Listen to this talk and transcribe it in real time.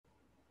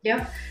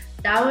Yep.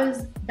 That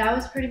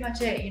was pretty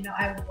much it.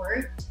 I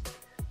worked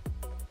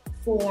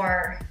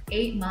for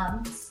 8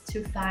 months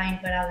to find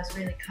what I was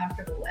really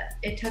comfortable with.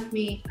 It took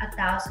me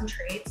 1,000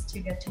 trades to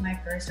get to my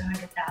first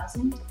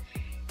 100,000.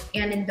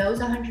 And in those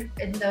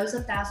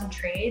 1,000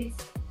 trades,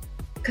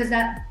 because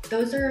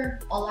those are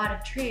a lot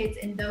of trades,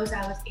 in those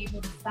I was able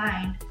to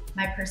find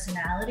my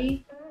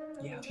personality,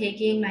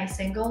 taking my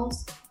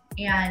singles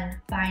and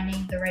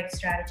finding the right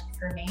strategy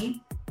for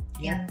me.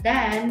 And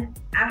then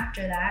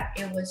after that,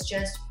 it was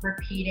just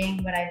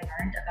repeating what I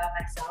learned about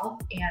myself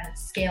and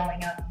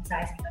scaling up and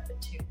sizing up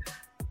into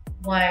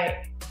what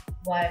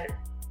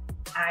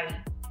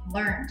I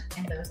learned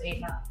in those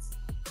 8 months.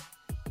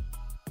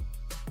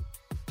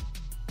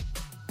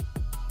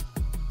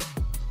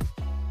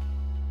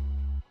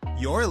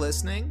 You're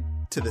listening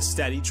to the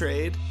Steady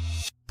Trade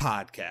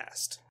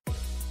Podcast,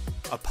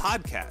 a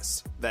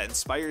podcast that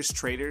inspires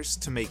traders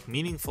to make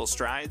meaningful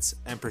strides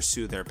and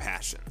pursue their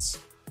passions.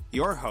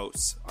 Your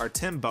hosts are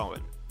Tim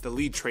Bowen, the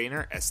lead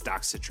trainer at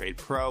Stocks to Trade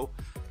Pro,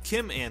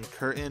 Kim Ann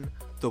Curtin,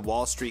 the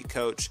Wall Street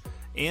coach,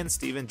 and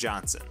Steven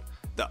Johnson,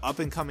 the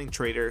up-and-coming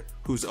trader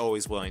who's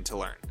always willing to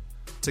learn.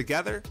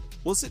 Together,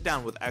 we'll sit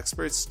down with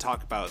experts to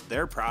talk about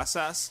their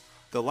process,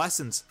 the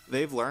lessons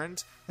they've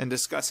learned, and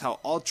discuss how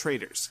all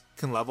traders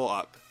can level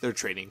up their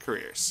trading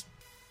careers.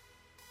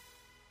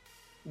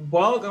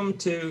 Welcome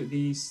to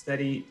the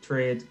Steady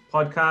Trade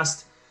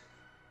Podcast.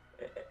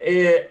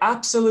 An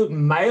absolute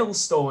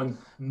milestone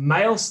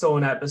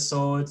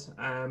episode,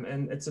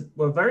 and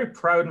we're very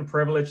proud and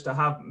privileged to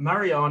have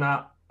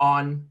Mariana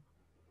on.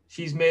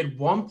 She's made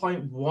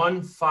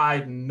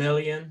 1.15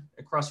 million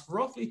across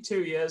roughly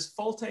 2 years,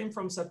 full-time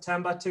from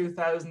September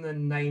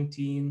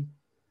 2019.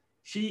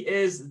 She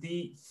is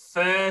the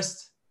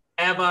first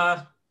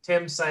ever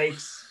Tim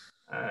Sykes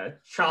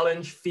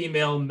Challenge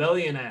female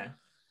millionaire.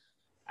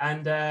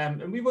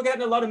 And we were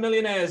getting a lot of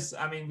millionaires.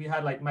 I mean, we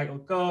had like Michael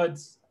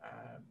Goods,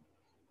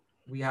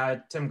 we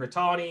had Tim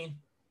Grattani,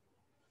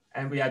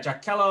 and we had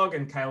Jack Kellogg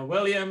and Kyle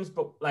Williams,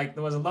 but like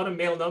there was a lot of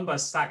male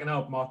numbers stacking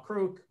up, Mark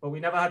Crook, but we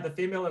never had the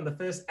female, and the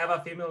first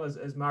ever female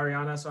is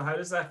Mariana. So how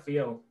does that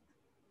feel?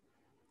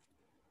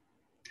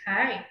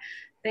 Hi.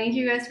 Thank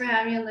you guys for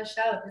having me on the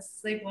show. This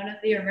is like one of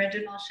the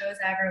original shows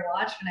I ever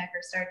watched when I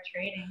first started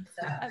trading.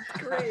 So that's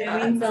great. It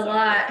means a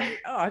lot.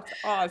 Oh, it's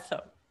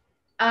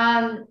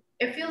awesome.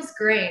 It feels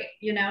great,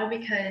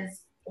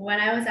 because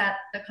when I was at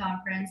the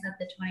conference, at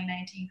the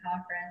 2019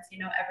 conference,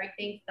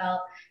 everything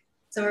felt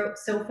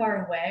so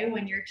far away.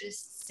 When you're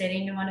just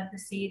sitting in one of the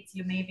seats,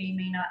 you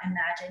may not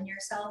imagine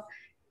yourself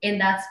in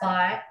that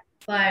spot,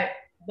 but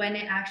when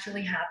it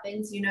actually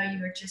happens, you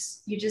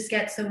just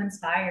get so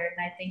inspired.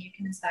 And I think you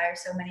can inspire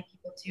so many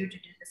people too to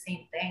do the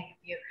same thing. If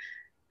you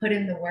put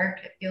in the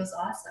work, it feels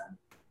awesome.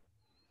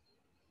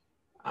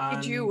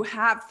 Did you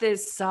have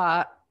this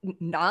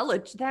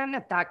knowledge then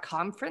at that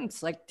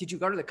conference? Like, did you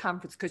go to the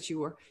conference because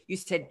you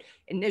said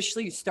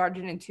initially you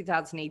started in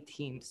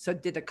 2018. So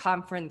did the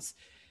conference,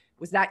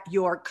 was that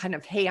your kind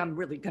of, hey, I'm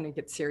really going to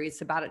get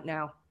serious about it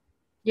now?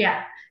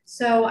 Yeah.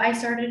 So I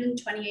started in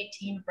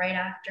 2018, right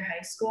after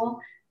high school.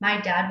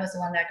 My dad was the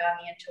one that got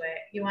me into it.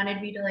 He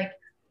wanted me to like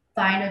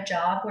find a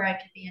job where I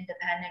could be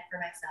independent for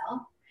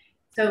myself.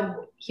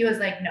 So he was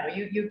like, no,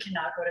 you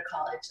cannot go to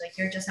college. Like,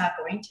 you're just not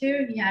going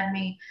to. He had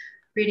me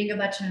reading a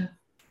bunch of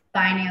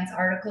finance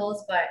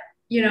articles, but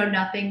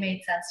nothing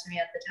made sense to me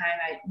at the time.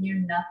 I knew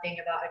nothing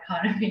about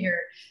economy or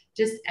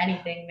just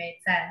anything made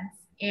sense.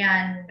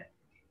 And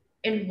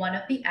in one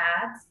of the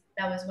ads,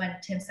 that was when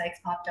Tim Sykes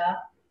popped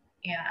up,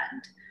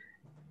 and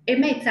it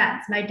made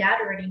sense. My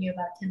dad already knew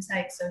about Tim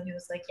Sykes, so he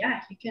was like,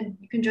 yeah, you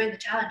can join the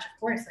challenge, of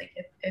course, like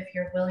if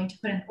you're willing to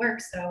put in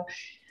work. So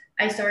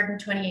I started in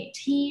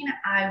 2018.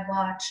 I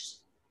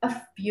watched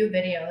a few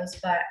videos,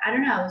 but I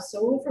don't know, I was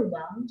so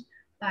overwhelmed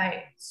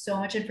by so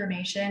much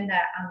information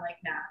that I'm like,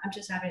 nah, I'm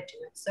just not gonna do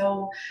it.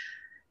 So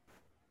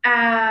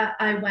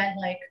I went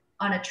like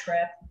on a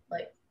trip,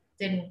 like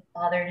didn't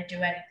bother to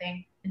do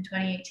anything in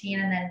 2018.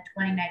 And then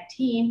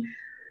 2019,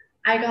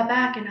 I got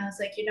back and I was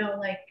like,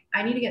 like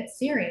I need to get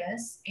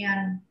serious.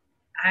 And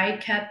I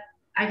kept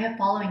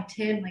following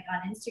Tim like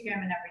on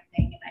Instagram and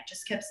everything. And I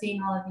just kept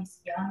seeing all of these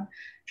young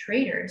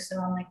traders. So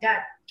I'm like,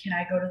 Dad, can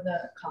I go to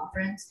the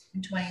conference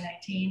in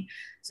 2019?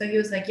 So he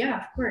was like, yeah,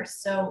 of course.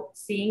 So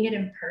seeing it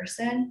in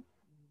person,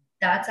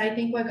 that's, I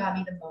think, what got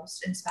me the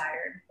most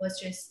inspired, was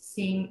just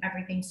seeing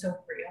everything so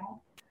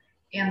real.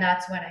 And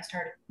that's when I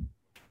started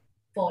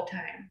full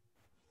time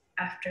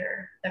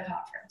after the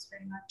conference,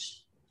 pretty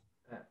much.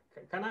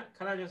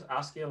 Can I just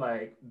ask you,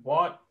 like,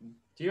 what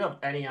do you have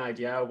any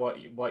idea what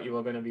you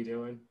were going to be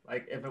doing?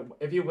 Like,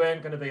 if you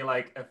weren't going to be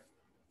like a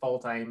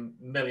full-time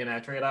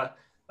millionaire trader,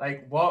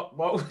 like what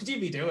would you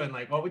be doing?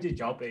 Like, what would your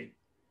job be?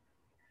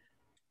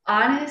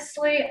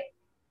 Honestly,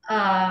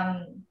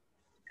 I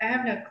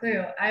have no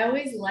clue. I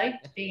always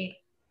liked the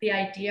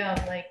idea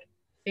of like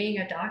being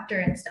a doctor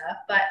and stuff,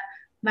 but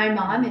my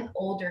mom is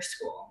older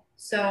school,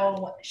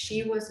 so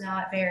she was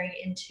not very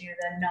into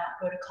the not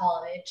go to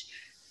college,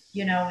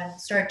 and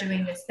start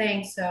doing this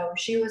thing. So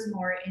she was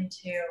more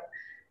into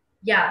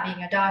yeah,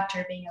 being a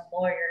doctor, being a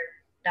lawyer,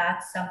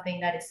 that's something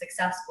that is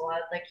successful. I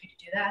would like you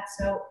to do that.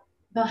 So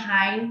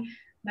behind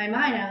my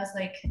mind, I was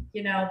like,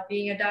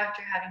 being a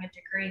doctor, having a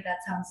degree,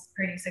 that sounds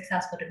pretty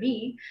successful to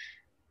me.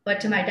 But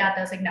to my dad,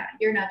 that was like, no,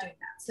 you're not doing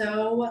that.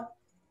 So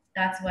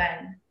that's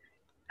when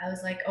I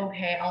was like,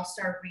 okay, I'll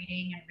start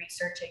reading and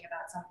researching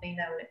about something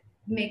that would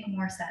make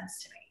more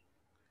sense to me.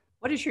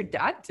 What does your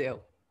dad do?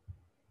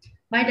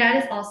 My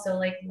dad is also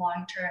like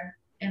long-term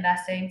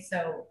investing,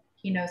 so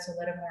he knows a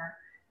little more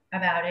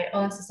about it,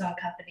 owns his own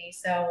company.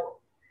 So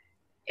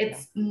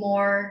it's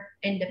more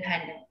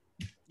independent.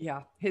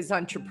 Yeah, his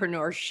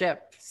entrepreneurship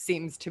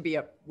seems to be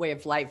a way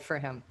of life for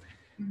him.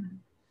 Mm-hmm.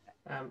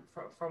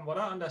 From what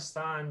I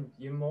understand,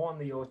 you're more on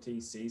the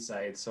OTC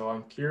side, so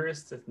I'm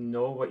curious to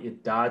know what your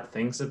dad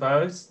thinks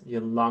about you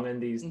long in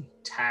these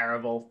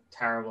terrible,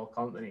 terrible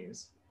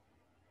companies.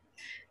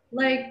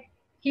 Like,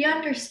 he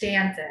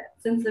understands it.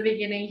 Since the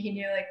beginning, he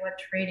knew like what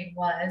trading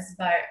was,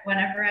 but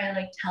whenever I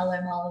like tell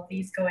him all of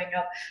these going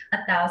up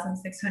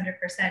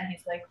 1,600%,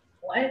 he's like,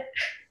 what?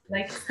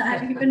 Like, is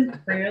that even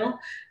real?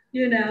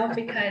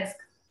 Because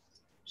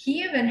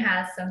he even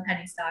has some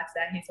penny stocks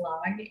that he's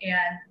long and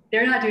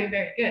they're not doing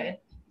very good,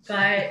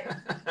 but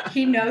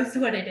he knows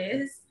what it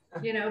is,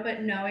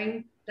 but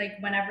knowing, like,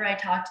 whenever I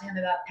talk to him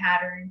about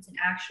patterns and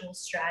actual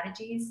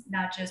strategies,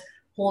 not just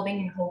holding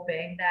and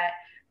hoping, that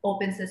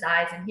opens his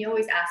eyes. And he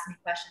always asks me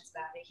questions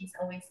about it. He's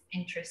always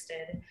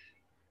interested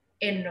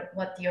in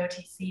what the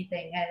OTC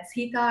thing is.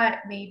 He thought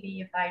maybe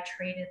if I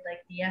traded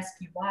like the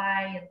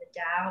SPY and the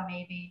Dow,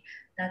 maybe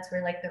that's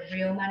where like the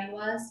real money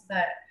was.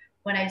 But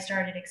when I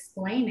started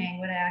explaining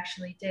what I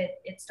actually did,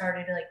 it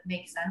started to like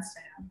make sense to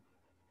him.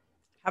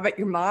 How about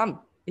your mom?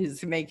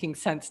 Is it making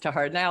sense to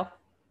her now?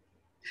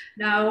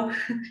 No,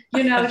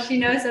 she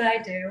knows what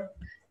I do.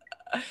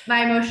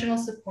 My emotional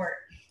support.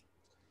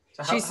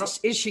 So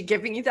is she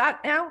giving you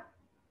that now?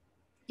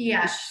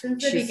 Yeah,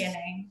 since the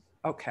beginning.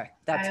 Okay,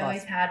 that's awesome. I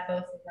always had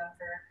both of them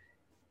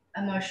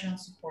for emotional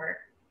support.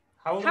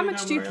 How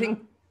much do you think?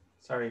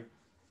 Sorry?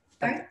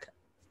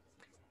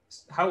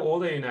 How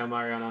old are you now,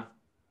 Mariana?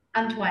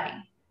 I'm 20.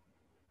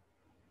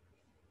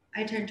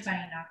 I turned 20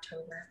 in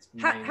October.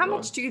 How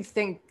much do you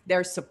think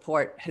their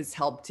support has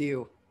helped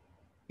you,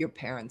 your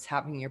parents,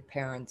 having your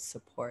parents'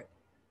 support?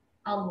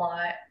 A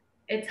lot.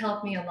 It's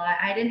helped me a lot.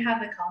 I didn't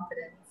have the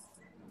confidence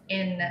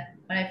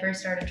when I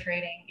first started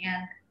trading,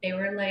 and they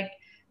were like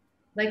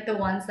the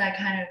ones that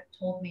kind of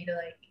told me to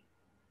like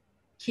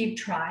keep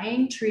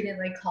trying, treat it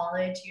like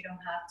college. You don't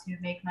have to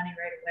make money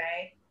right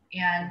away.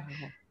 And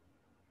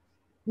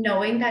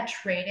knowing that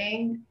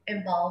trading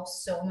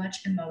involves so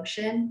much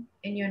emotion,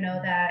 and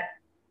that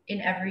in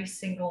every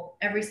single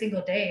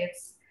day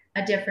it's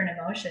a different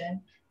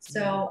emotion.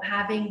 So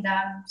having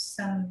them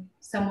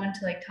someone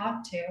to like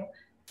talk to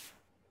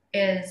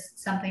is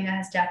something that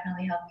has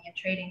definitely helped me in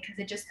trading, because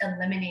it just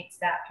eliminates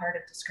that part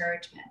of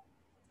discouragement.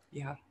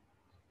 Yeah.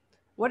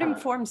 What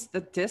informs the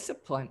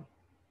discipline?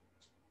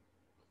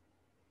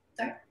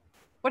 Sorry?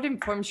 What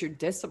informs your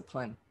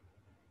discipline?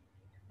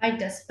 My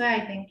discipline,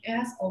 I think it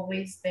has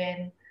always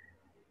been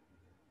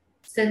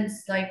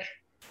since like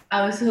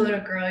I was a little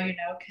girl,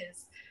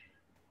 because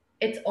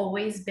it's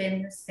always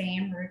been the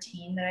same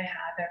routine that I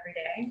have every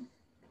day.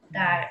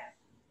 That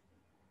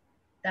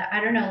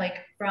I don't know, like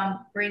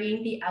from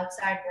bringing the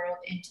outside world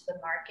into the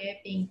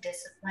market, being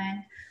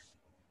disciplined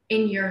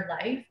in your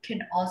life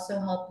can also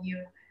help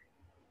you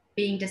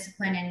being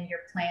disciplined in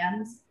your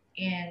plans,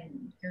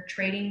 in your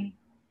trading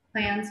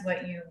plans,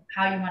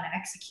 how you want to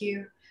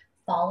execute,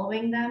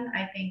 following them.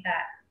 I think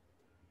that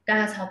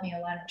has helped me a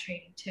lot in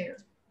trading too.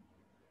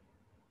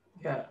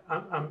 Yeah,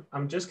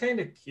 I'm just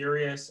kind of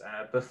curious.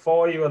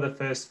 Before you were the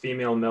first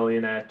female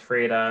millionaire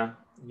trader,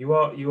 you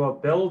are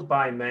billed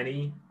by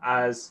many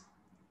as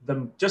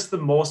the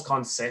most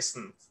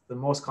consistent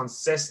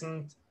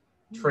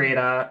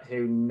trader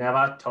who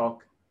never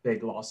took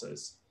big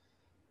losses.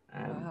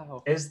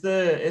 Wow. Is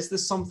there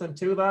something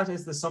to that?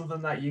 Is there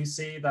something that you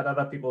see that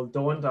other people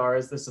don't, or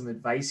is there some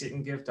advice you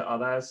can give to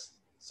others,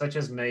 such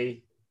as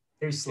me,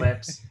 who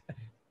slips?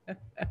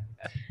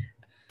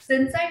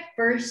 Since I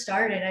first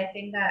started, I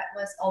think that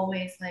was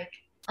always like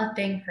a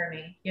thing for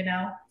me,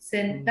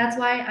 Since that's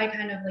why I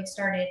kind of like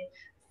started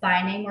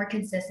finding more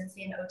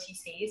consistency in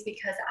OTCs,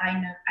 because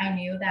I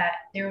knew that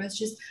there was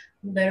just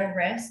little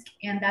risk,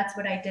 and that's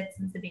what I did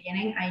since the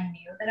beginning. I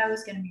knew that I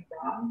was going to be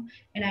wrong,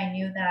 and I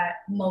knew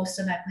that most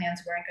of my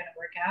plans weren't going to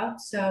work out.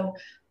 So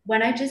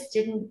when I just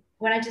didn't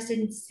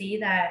see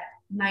that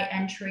my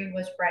entry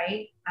was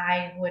right,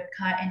 I would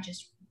cut and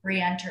just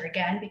re-enter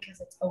again, because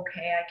it's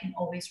okay. I can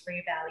always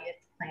reevaluate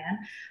the plan.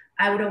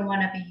 I wouldn't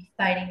want to be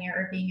fighting it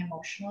or being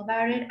emotional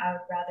about it. I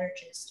would rather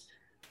just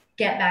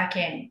get back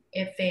in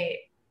if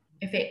it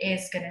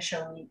is going to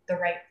show me the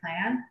right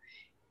plan.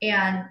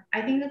 And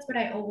I think that's what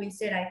I always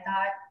did. I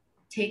thought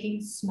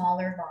taking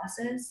smaller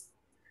losses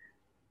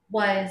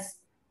was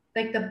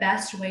like the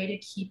best way to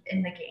keep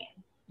in the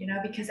game,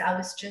 because I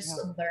was just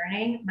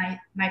learning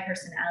my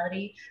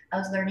personality. I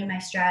was learning my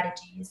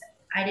strategies.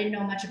 I didn't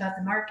know much about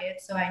the market,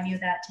 so I knew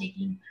that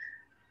taking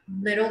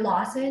little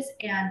losses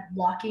and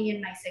locking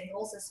in my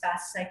singles as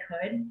fast as I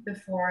could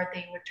before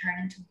they would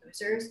turn into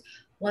losers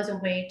was a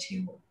way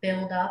to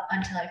build up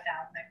until I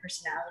found my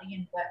personality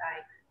and what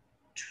I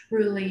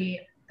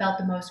truly felt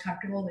the most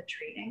comfortable with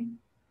trading.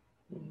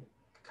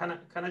 Can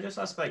I just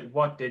ask, like,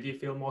 what did you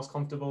feel most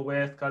comfortable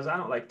with? Because I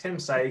don't, like, Tim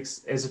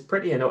Sykes is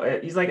pretty,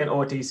 he's like an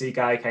OTC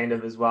guy kind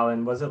of as well.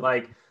 And was it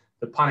like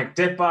the panic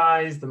dip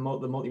buys, the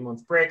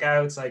multi-month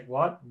breakouts? Like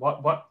what,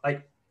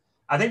 like,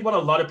 I think what a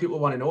lot of people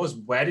want to know is,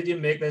 where did you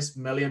make this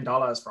 $1 million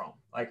from?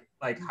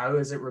 Like how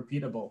is it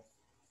repeatable?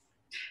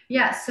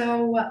 Yeah,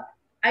 so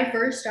I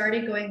first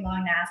started going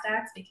long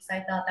NASDAQs because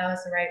I thought that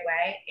was the right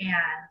way,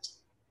 and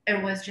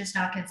it was just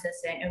not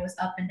consistent. It was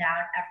up and down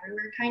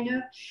everywhere kind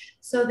of.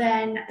 So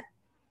then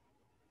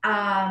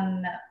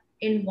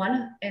in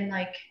one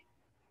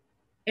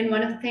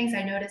of the things,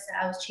 I noticed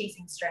that I was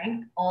chasing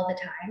strength all the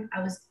time.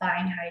 I was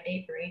buying high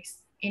day breaks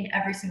in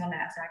every single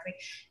NASDAQ. Like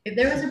if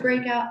there was a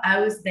breakout, I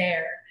was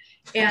there.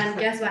 And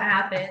guess what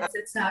happens?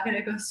 It's not going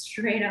to go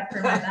straight up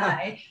for my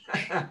buy.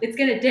 It's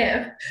going to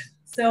dip.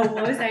 So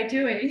what was I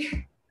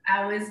doing?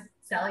 I was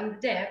selling the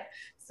dip.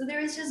 So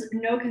there was just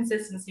no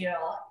consistency at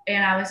all.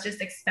 And I was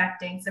just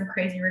expecting some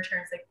crazy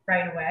returns like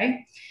right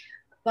away.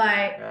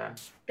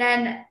 But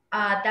then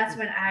that's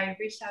when I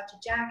reached out to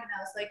Jack and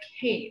I was like,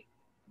 hey,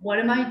 what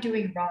am I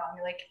doing wrong?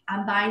 Like,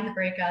 I'm buying the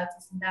breakouts.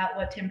 Isn't that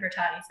what Tim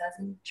Bertani says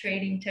in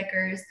trading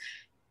tickers?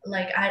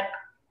 Like,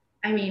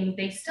 I mean,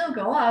 they still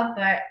go up,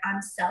 but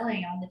I'm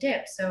selling on the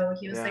dip. So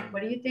he was like,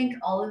 what do you think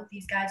all of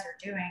these guys are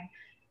doing?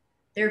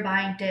 They're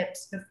buying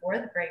dips before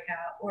the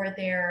breakout, or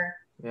they're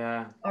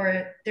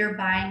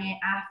buying it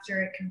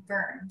after it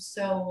confirms.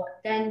 So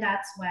then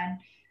that's when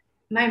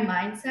my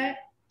mindset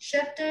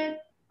shifted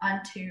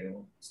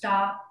onto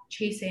stop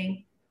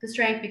chasing the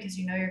strength, because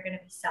you know you're going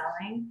to be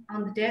selling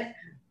on the dip,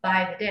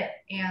 buy the dip.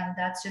 And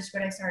that's just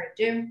what I started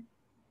to do.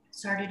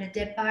 Started a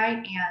dip buy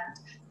and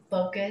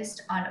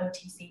focused on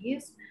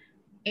OTCs.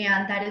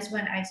 And that is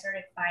when I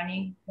started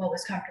finding what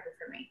was comfortable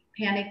for me.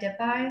 Panic dip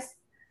buys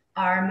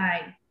are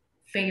my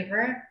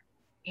favorite,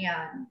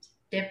 and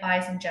dip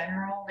buys in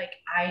general, like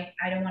I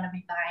don't want to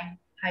be buying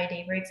high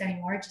day breaks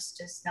anymore. It just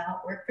does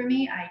not work for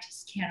me. I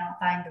just cannot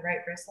find the right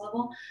risk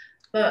level.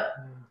 But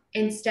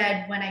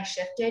instead, when I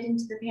shifted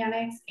into the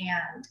panics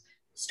and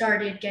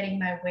started getting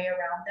my way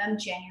around them,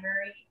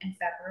 January and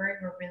February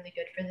were really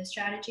good for this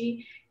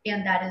strategy.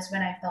 And that is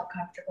when I felt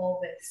comfortable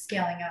with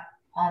scaling up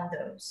on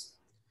those.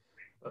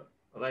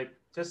 Like,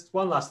 just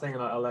one last thing,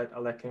 and I'll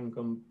let Kim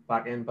come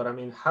back in. But I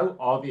mean, how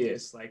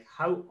obvious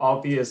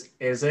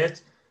is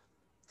it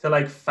to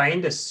like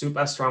find a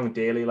super strong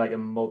daily, like a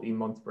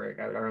multi-month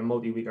breakout or a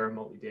multi-week or a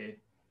multi-day?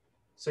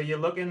 So you're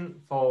looking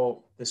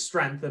for the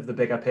strength of the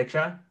bigger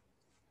picture,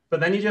 but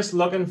then you're just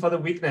looking for the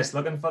weakness,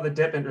 looking for the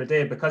dip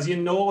intraday, because you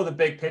know the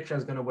big picture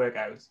is going to work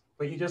out,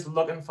 but you're just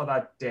looking for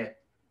that dip.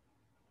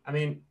 I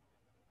mean,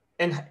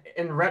 in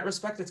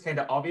retrospect, it's kind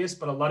of obvious,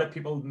 but a lot of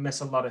people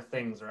miss a lot of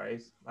things,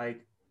 right?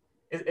 Like,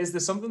 is there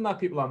something that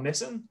people are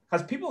missing?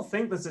 Because people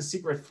think there's a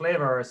secret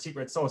flavor or a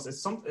secret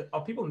sauce.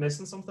 Are people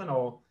missing something,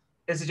 or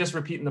is it just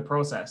repeating the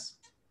process?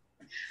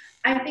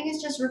 I think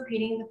it's just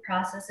repeating the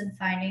process and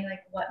finding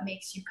like what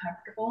makes you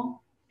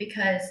comfortable,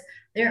 because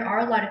there are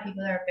a lot of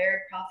people that are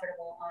very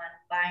profitable on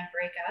buying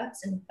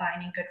breakouts and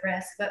finding good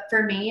risk. But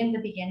for me in the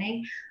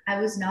beginning,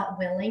 I was not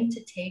willing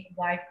to take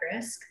wide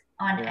risk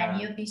on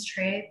any of these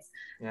trades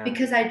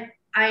because I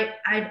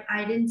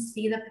didn't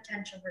see the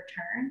potential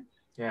return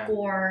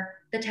for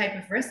the type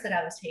of risk that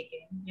I was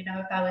taking. You know,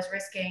 if I was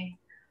risking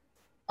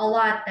a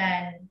lot,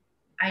 then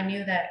I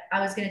knew that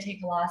I was going to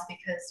take a loss,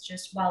 because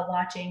just while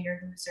watching your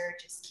loser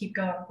just keep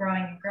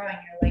growing and growing,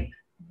 you're like,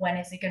 when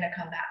is it going to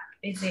come back?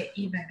 Is it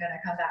even going to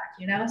come back?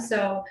 You know?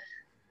 So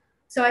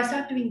I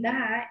stopped doing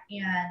that.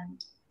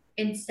 And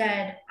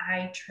instead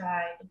I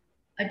tried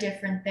a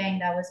different thing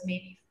that was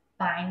maybe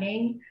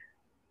finding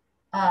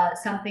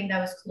something that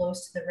was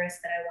close to the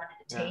risk that I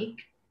wanted to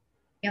take,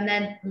 and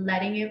then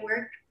letting it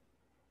work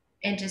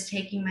and just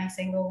taking my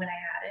single when I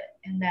had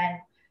it. And then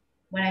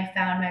when I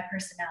found my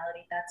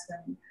personality, that's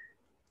when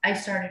I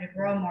started to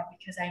grow more,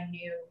 because I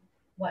knew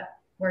what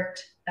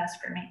worked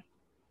best for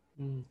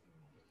me.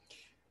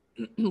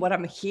 What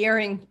I'm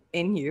hearing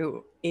in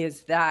you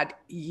is that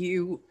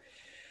you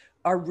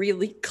are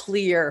really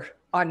clear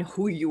on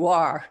who you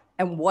are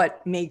and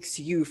what makes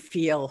you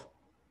feel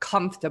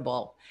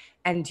comfortable,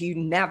 and you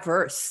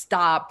never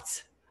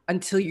stopped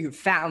until you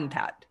found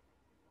that.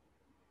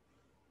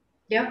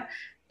 Yep.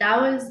 That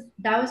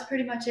was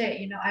pretty much it.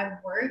 You know, I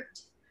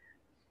worked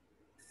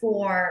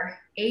for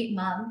 8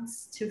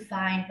 months to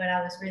find what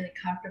I was really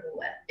comfortable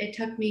with. It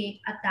took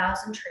me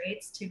 1,000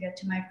 trades to get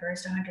to my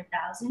first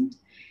 100,000.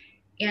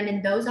 And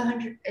in those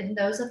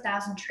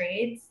 1,000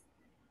 trades,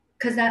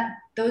 because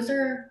those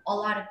are a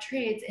lot of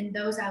trades, in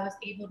those I was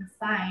able to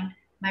find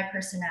my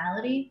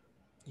personality,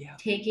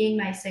 taking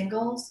my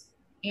singles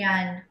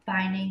and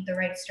finding the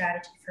right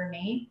strategy for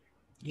me.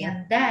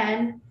 And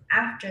then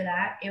after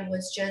that, it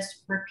was just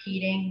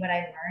repeating what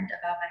I learned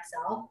about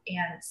myself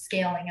and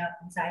scaling up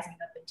and sizing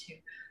up into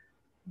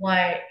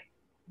what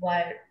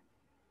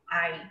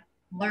I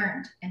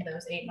learned in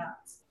those 8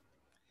 months.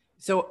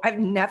 So I've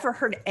never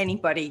heard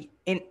anybody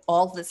in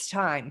all this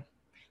time,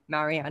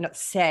 Mariana,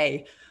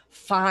 say,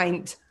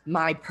 find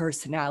my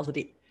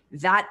personality.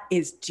 That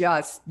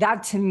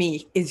to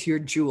me is your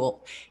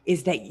jewel,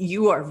 is that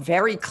you are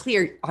very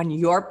clear on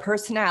your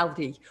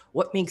personality,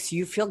 what makes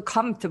you feel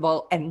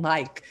comfortable and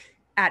like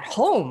at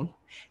home.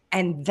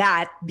 And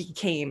that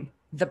became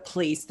the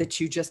place that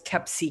you just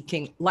kept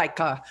seeking like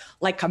a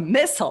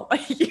missile.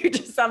 You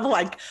just have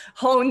like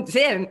honed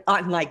in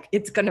on like,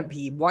 it's going to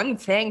be one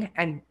thing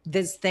and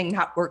this thing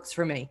that works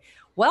for me.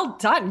 Well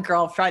done,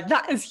 girlfriend.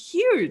 That is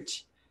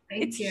huge.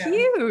 Thank you.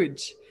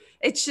 Huge.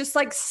 It's just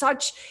like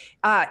such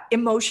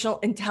emotional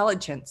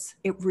intelligence.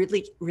 It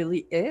really,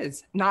 really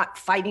is. Not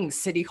fighting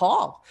City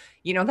Hall.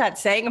 You know that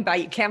saying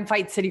about you can't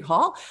fight City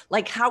Hall?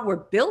 Like how we're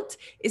built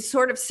is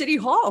sort of City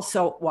Hall.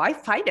 So why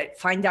fight it?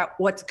 Find out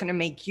what's going to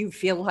make you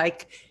feel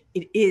like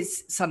it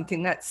is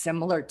something that's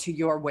similar to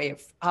your way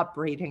of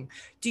operating.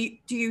 Do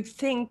you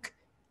think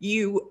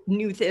you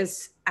knew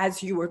this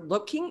as you were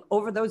looking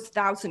over those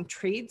 1,000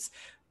 trades?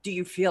 Do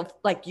you feel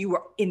like you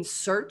were in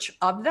search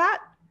of that?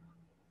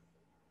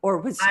 Or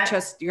was it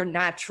just your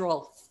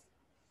natural?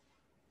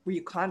 Were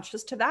you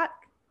conscious to that?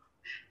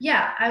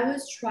 Yeah, I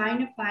was trying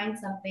to find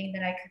something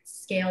that I could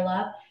scale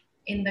up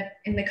in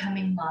the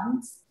coming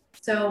months.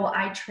 So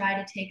I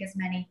tried to take as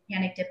many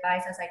panic dip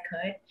buys as I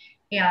could.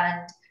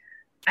 And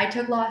I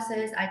took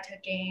losses, I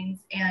took gains,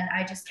 and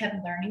I just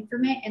kept learning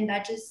from it. And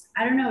that just,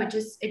 I don't know, it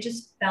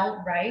just felt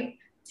right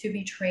to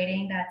be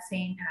trading that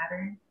same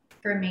pattern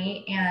for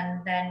me.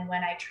 And then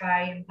when I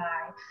try and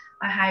buy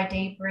a high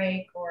day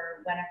break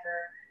or whenever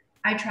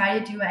I try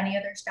to do any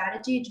other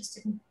strategy, it just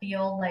didn't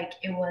feel like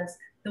it was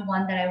the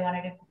one that I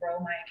wanted to grow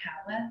my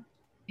account with,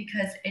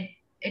 because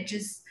it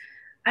just,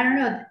 I don't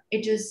know,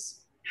 it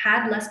just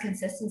had less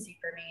consistency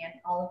for me in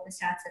all of the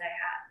stats that I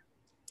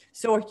had.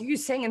 So are you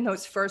saying in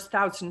those first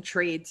 1,000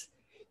 trades,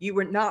 you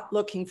were not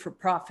looking for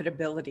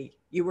profitability,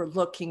 you were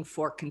looking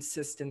for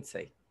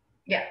consistency?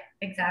 Yeah,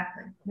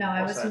 exactly. No,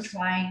 I wasn't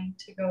trying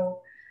to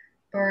go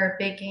for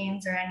big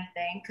gains or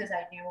anything, because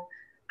I knew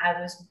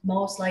I was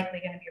most likely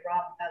going to be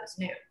wrong if I was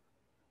new.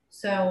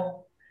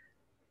 So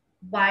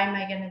why am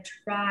I going to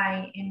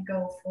try and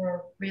go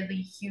for really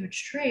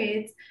huge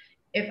trades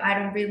if I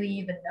don't really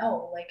even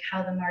know like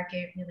how the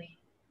market really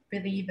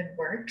even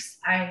works?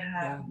 I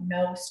have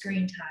no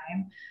screen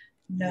time,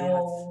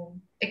 no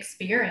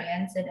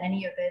experience in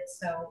any of it.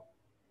 So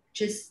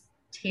just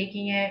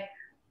taking it,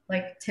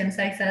 like Tim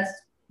Sykes says,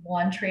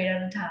 one trade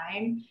at a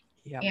time.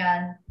 Yep.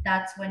 And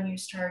that's when you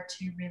start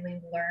to really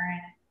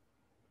learn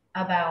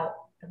about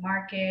the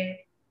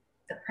market,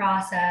 the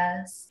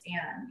process,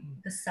 and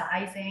the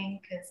sizing,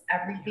 because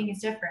everything is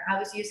different. I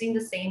was using the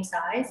same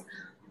size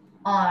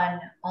on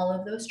all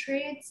of those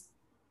trades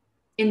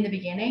in the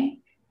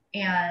beginning,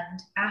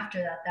 and after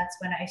that, that's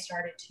when I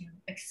started to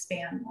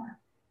expand more.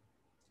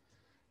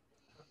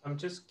 I'm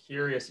just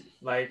curious,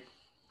 like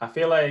I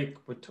feel like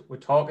we're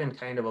talking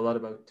kind of a lot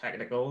about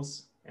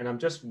technicals, and I'm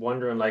just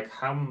wondering like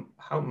how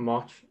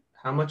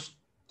much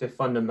the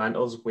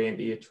fundamentals weigh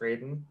into your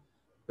trading,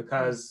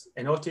 because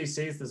in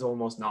OTCs there's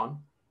almost none.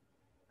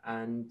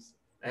 And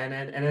in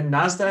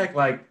NASDAQ,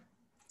 like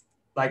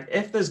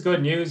if there's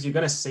good news, you're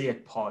going to see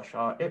it push,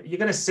 or you're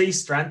going to see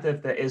strength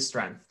if there is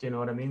strength. Do you know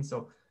what I mean?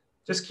 So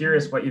just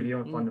curious what your view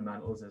on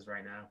fundamentals is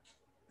right now.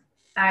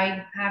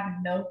 I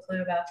have no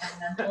clue about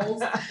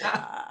fundamentals.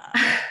 I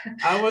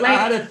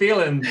had a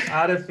feeling.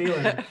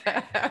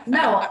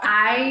 No,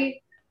 I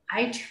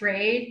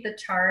trade the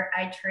chart.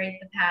 I trade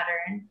the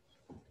pattern.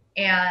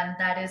 And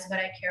that is what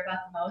I care about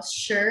the most.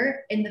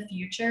 Sure, in the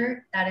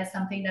future, that is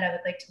something that I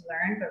would like to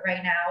learn. But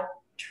right now,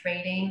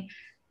 trading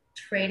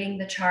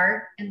the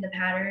chart and the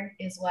pattern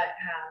is what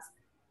has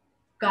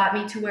got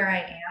me to where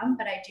I am.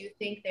 But I do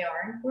think they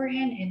are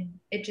important, and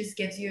it just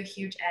gives you a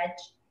huge edge.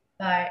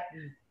 But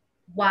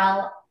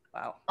while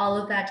all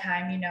of that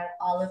time, you know,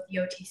 all of the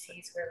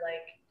OTCs were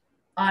like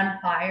on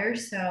fire.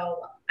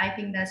 So I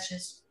think that's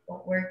just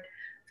what worked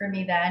for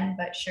me then,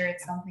 but sure,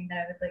 it's something that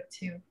I would like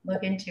to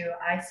look into.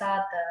 I saw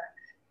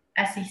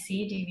the SEC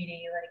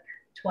DVD like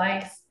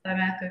twice by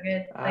Matt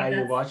Goodgood. Like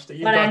you watched it.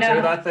 You got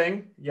through that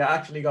thing. You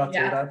actually got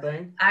through that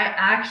thing. I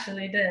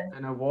actually did.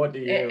 And what do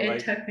you?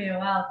 It took me a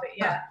while, but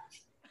yeah.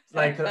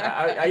 Like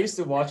I used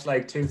to watch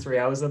like 2-3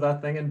 hours of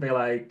that thing and be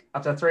like,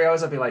 after 3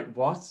 hours, I'd be like,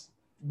 what?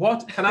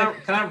 Can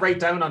I write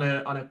down on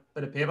a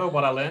bit of paper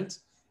what I learned?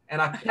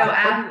 And I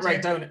couldn't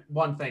write down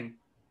one thing.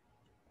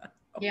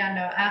 Yeah,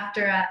 no.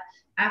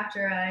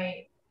 After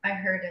I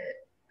heard it,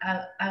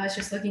 I was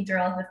just looking through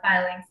all the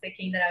filings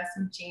thinking that I was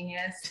some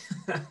genius,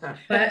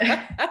 but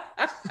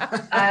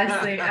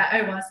honestly,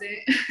 I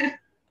wasn't.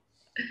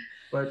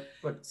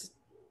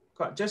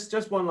 but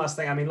just one last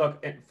thing. I mean,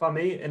 look, for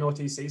me, in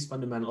OTCs,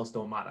 fundamentals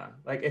don't matter.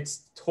 Like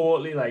it's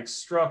totally like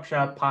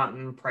structure,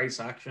 pattern, price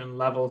action,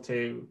 level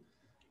to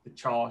the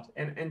chart.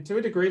 And to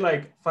a degree,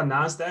 like for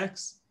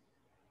NASDAQs,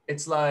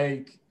 it's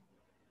like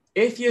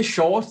if you're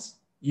short,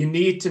 you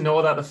need to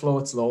know that the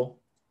float's low.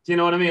 Do you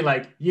know what I mean?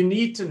 Like you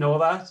need to know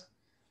that.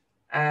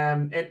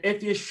 And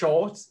if you're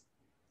short,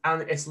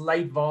 and it's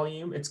light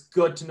volume, it's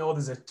good to know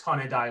there's a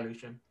ton of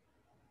dilution.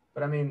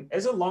 But I mean,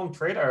 as a long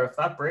trader, if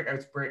that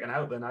breakout's breaking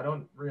out, then I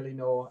don't really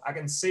know. I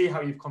can see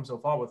how you've come so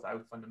far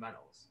without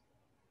fundamentals.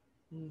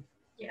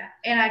 Yeah,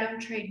 and I don't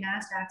trade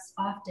NASDAQs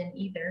often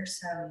either,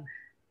 so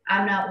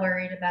I'm not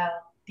worried about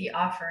the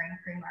offering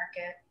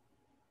pre-market.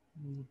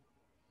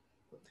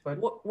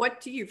 But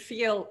What do you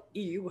feel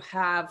you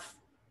have?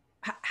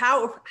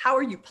 How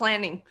are you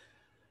planning?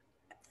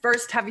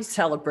 First, have you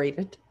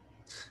celebrated?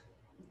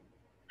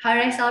 How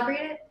did I celebrate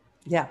it?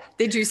 Yeah.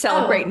 Did you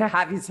celebrate and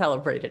have you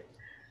celebrated?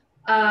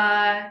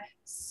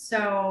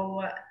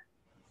 So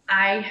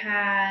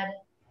my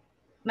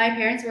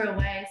parents were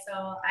away, so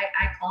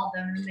I called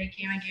them and they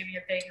came and gave me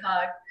a big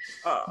hug.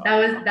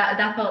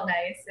 That felt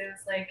nice. It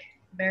was like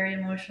a very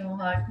emotional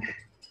hug.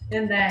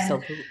 And then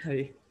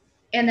Absolutely.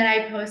 And then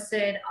I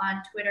posted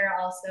on Twitter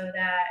also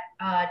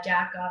that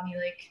Jack got me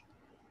like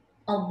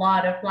a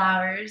lot of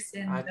flowers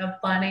and a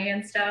bunny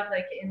and stuff,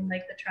 like in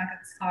like the trunk of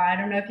his car. I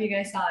don't know if you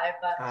guys saw it,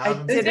 but it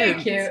was very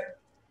cute.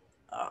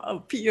 Oh,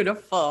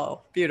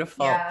 beautiful,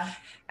 beautiful. Yeah.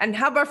 And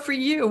how about for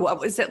you? What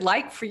was it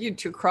like for you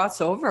to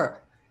cross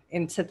over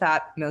into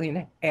that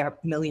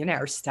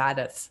millionaire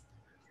status?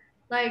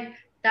 Like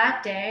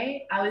that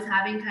day, I was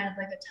having kind of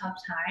like a tough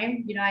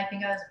time. You know, I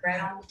think I was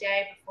right on the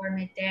day before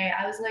midday.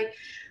 I was like,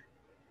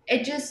 I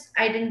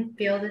didn't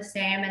feel the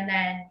same. And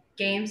then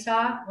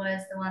GameStop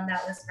was the one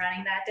that was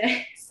running that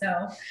day.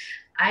 So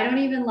I don't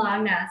even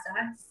long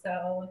NASDAQ.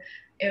 So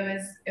it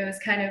was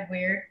kind of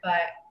weird,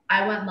 but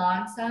I went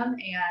long some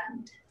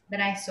and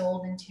then I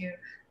sold into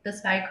the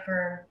spike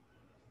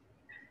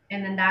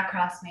and then that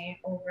crossed me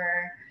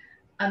over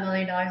 $1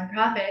 million in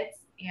profits.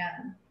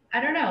 And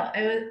I don't know,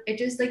 it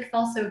just like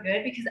felt so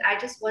good because I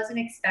just wasn't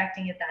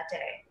expecting it that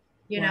day.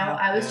 You know,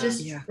 I was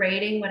just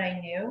trading what I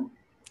knew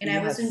and I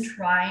wasn't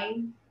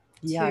trying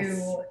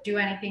to do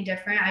anything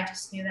different. I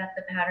just knew that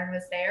the pattern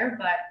was there,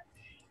 but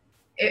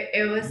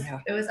it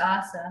was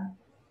awesome.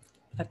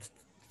 That's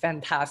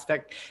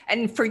fantastic.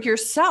 And for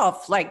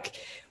yourself, like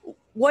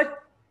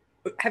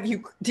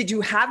did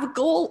you have a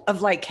goal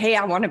of like, hey,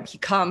 I want to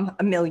become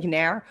a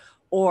millionaire?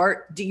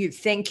 Or do you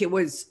think it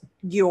was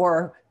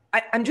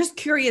I'm just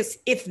curious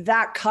if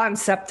that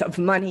concept of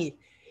money,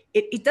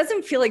 it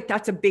doesn't feel like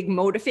that's a big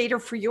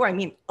motivator for you. I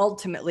mean,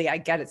 ultimately, I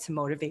get it's a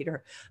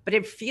motivator, but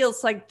it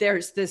feels like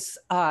there's this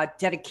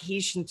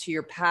dedication to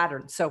your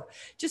pattern. So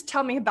just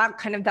tell me about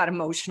kind of that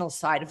emotional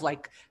side of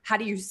like, how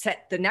do you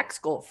set the next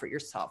goal for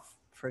yourself,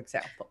 for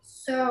example?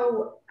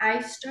 So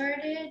I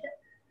started,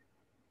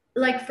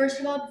 like, first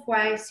of all, before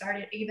I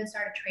started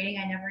trading,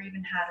 I never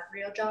even had a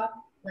real job.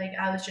 Like,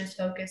 I was just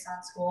focused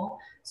on school.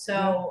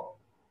 So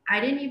I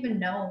didn't even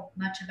know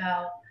much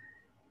about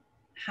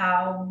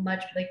how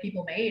much like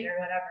people made or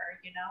whatever,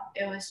 you know.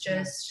 It was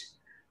just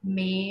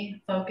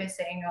me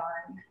focusing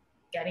on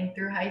getting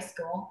through high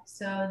school.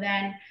 So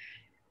then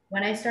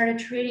when I started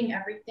trading,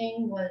 I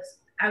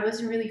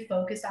wasn't really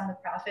focused on the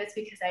profits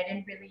because I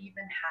didn't really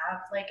even have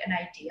like an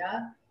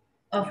idea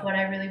of what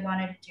I really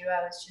wanted to do.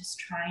 I was just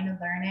trying to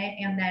learn it.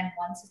 And then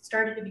once it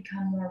started to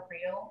become more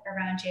real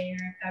around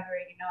January and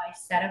February, you know, I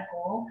set a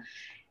goal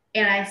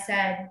and I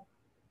said,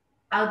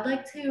 I would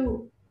like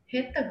to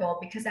hit the goal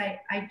because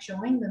I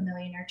joined the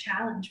Millionaire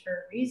Challenge for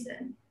a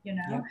reason, you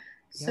know?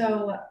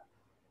 So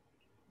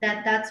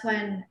that's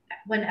when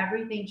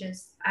everything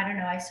just, I don't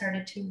know, I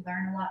started to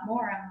learn a lot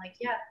more. I'm like,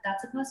 yeah,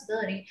 that's a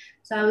possibility.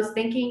 So I was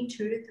thinking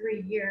 2 to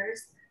 3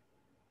 years,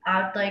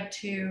 I'd like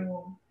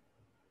to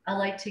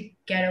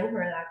get over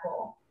that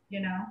goal, you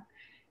know?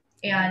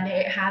 And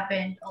it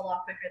happened a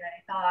lot quicker than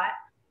I thought,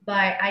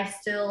 but I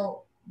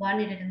still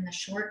wanted it in the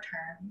short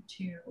term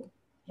to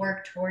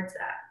work towards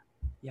that.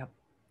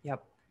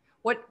 Yep.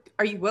 What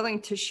are you willing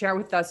to share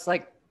with us?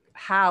 Like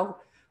how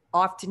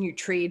often you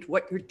trade,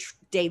 what your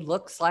day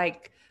looks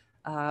like,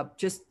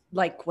 just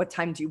like what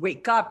time do you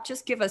wake up?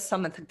 Just give us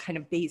some of the kind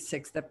of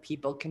basics that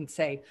people can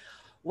say,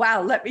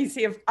 wow, let me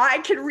see if I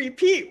can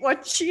repeat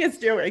what she is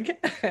doing.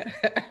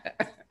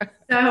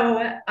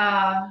 So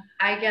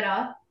I get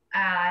up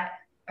at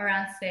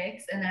around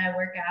 6 and then I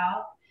work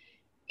out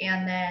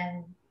and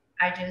then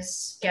I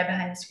just get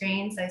behind the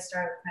screens. I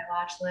start with my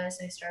watch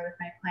list. I start with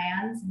my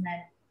plans and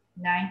then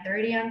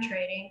 9:30 I'm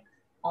trading.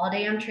 All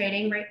day I'm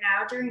trading. Right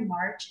now during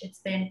March, it's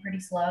been pretty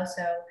slow.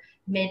 So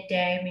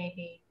midday,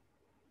 maybe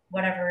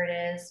whatever it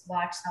is,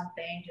 watch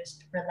something,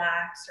 just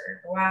relax or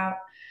go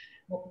out.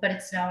 But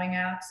it's snowing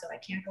out, so I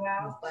can't go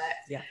out, but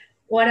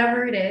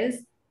whatever it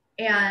is.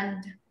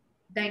 And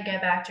then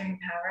get back during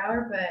power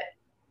hour. But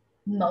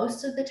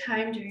most of the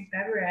time during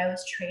February, I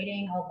was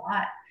trading a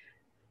lot.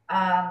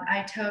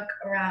 I took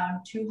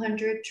around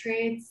 200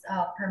 trades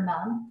per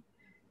month.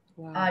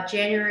 Wow.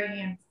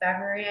 January and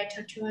February, I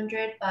took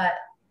 200, but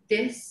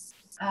this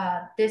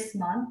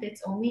month,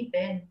 it's only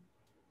been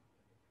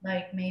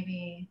like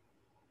maybe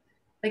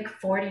like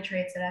 40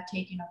 trades that I've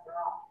taken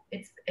overall.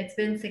 It's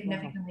been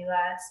significantly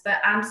less,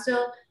 but I'm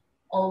still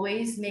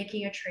always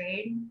making a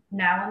trade.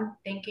 Now I'm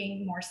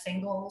thinking more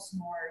singles,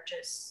 more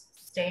just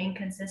staying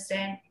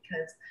consistent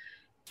because,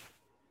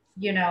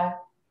 you know,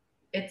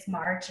 it's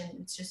March and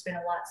it's just been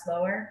a lot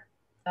slower.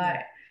 But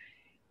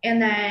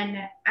and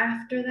then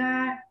after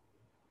that,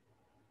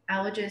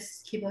 I will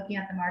just keep looking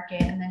at the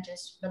market and then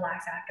just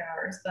relax after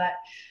hours. But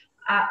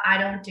I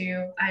don't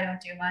do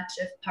much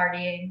of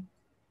partying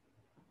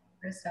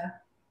or stuff.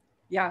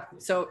 Yeah.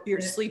 So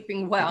you're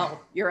sleeping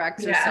well, you're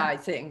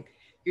exercising,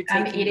 you're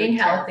taking eating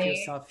good care healthy. of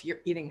yourself, you're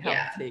eating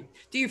healthy.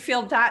 Do you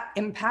feel that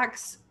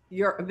impacts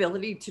your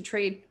ability to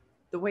trade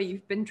the way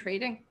you've been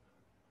trading?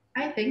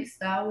 I think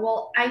so.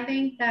 Well, I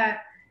think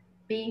that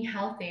being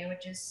healthy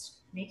would just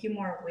make you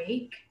more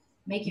awake,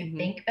 make you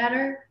think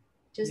better,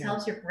 just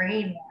helps your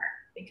brain more,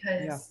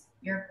 because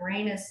your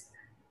brain is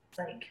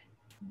like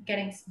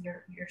getting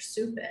your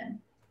soup in.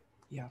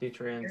 Yeah,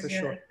 for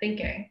sure. Like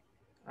thinking.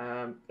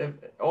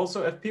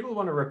 If people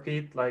want to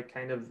repeat like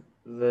kind of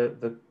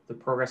the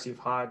progress you've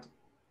had,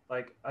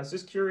 like I was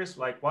just curious,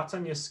 like what's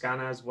on your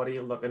scanners? What are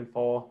you looking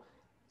for?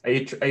 Are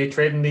you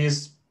trading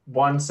these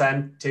 1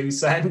 cent, 2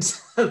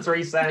 cents,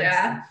 3 cents?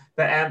 Yeah.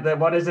 The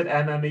what is it,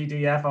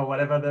 MMEDF or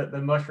whatever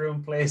the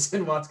mushroom place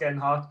in What's Getting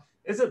Hot?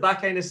 Is it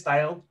that kind of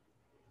style?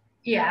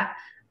 Yeah,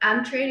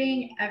 I'm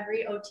trading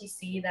every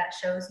OTC that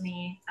shows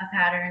me a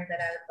pattern that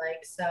I would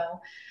like.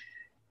 So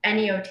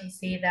any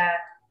OTC that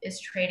is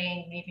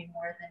trading maybe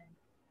more than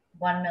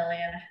 1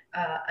 million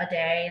a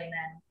day and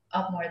then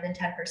up more than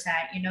 10%.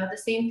 You know, the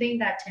same thing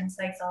that Tim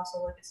Sykes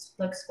also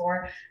looks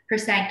for,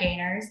 percent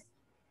gainers,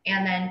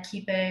 and then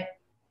keep it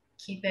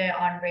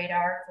on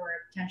radar for a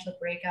potential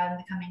breakout in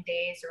the coming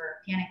days, or a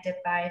panic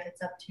dip buy if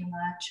it's up too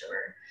much,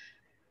 or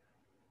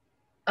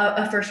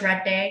a first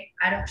red day.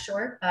 I don't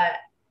short, but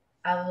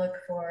I'll look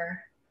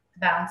for the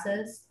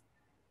bounces.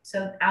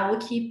 So I will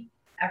keep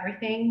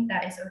everything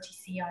that is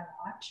OTC on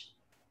watch.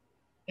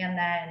 And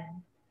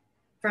then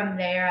from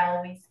there, I'll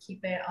always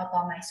keep it up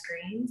on my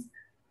screens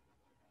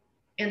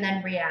and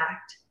then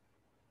react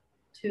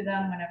to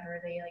them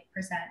whenever they like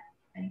present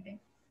anything.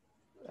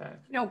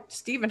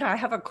 Stephen, I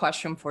have a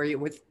question for you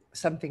with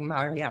something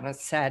Mariana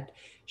said.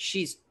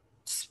 She's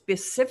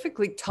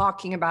specifically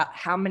talking about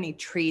how many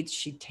trades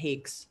she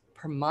takes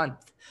per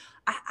month.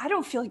 I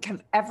don't feel like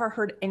I've ever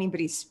heard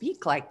anybody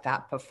speak like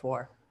that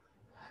before.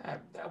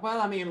 Well,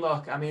 I mean,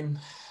 look,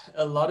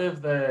 a lot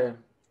of the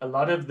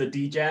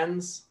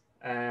degens,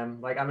 I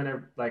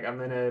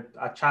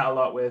chat a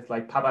lot with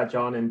like Papa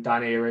John and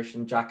Dan Irish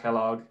and Jack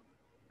Kellogg,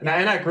 and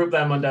I group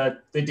them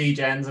under the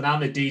degens, and I'm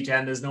the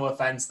degen. There's no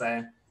offense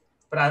there,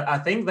 but I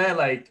think they're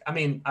like, I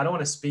don't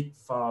want to speak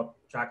for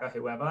Jack or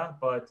whoever,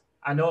 but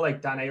I know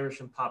like Dan Irish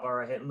and Papa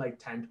are hitting like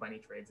 10, 20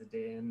 trades a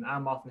day, and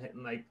I'm often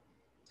hitting like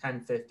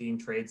 10, 15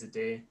 trades a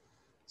day.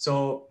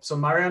 So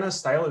Mariana's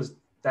style is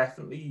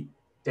definitely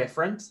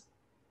different.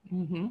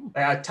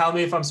 Mm-hmm. Tell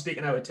me if I'm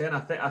speaking out of turn.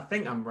 I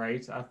think I'm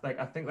right. I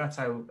think that's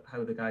how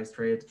the guys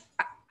trade.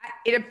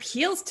 It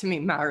appeals to me,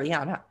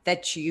 Mariana,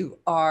 that you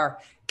are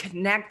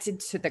connected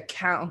to the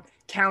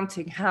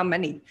counting how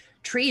many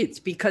trades,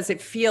 because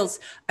it feels,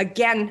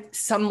 again,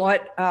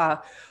 somewhat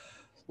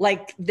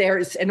like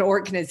there's an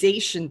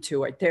organization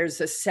to it.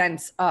 There's a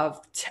sense of,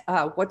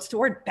 what's the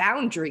word,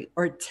 boundary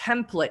or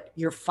template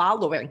you're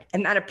following.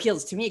 And that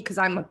appeals to me because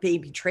I'm a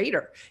baby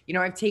trader. You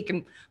know, I've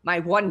taken my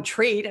one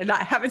trade and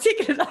I haven't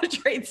taken another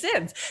trade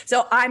since.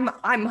 So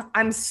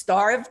I'm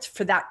starved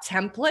for that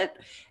template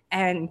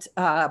and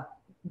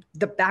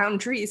the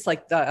boundaries,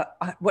 like the,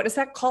 what is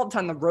that called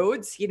on the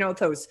roads? You know,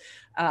 those,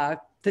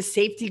 the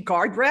safety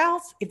guardrails.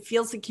 It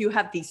feels like you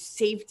have these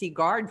safety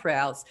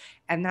guardrails,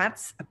 and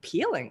that's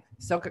appealing.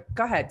 So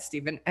go ahead,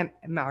 Stephen, and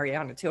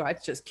Mariana too. I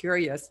was just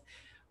curious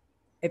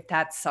if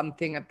that's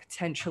something that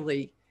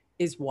potentially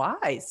is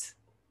wise.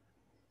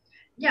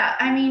 Yeah,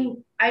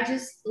 I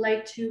just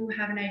like to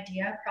have an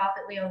idea.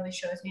 Profitly always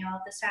shows me all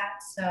of the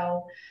stats.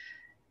 So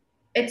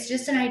it's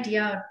just an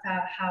idea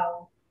of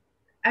how,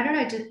 I don't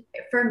know, just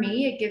for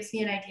me, it gives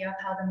me an idea of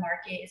how the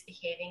market is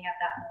behaving at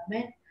that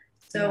moment.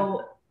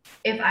 So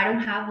if I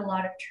don't have a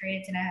lot of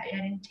trades and I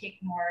didn't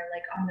take more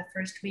like on the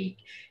first week,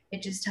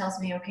 it just tells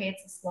me, okay,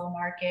 it's a slow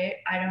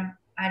market. I don't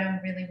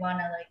really want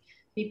to like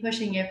be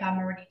pushing. If I'm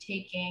already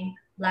taking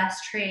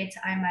less trades,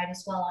 I might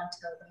as well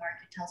until the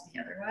market tells me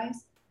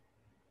otherwise.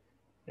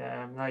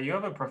 Yeah, now you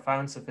have a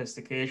profound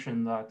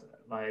sophistication that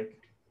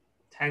like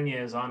 10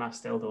 years on, I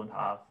still don't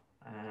have.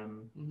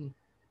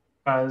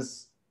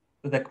 Because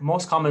the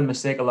most common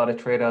mistake a lot of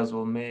traders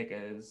will make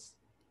is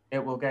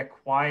it will get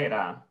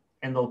quieter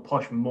and they'll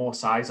push more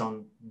size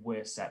on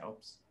worse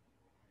setups.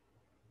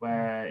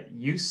 Where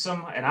you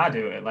and I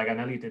do it, like I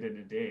nearly did it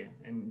today,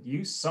 and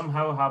you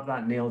somehow have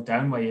that nailed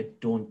down where you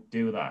don't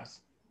do that.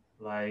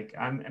 Like,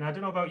 and I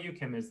don't know about you,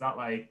 Kim, is that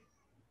like,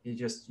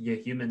 your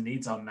human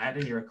needs are met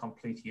and you're a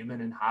complete human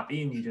and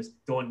happy and you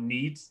just don't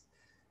need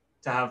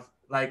to have,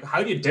 like,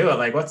 how do you do it?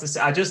 Like, what's this?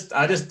 I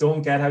just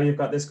don't get how you've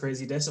got this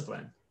crazy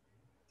discipline.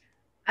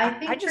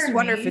 I just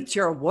wonder if it's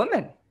you're a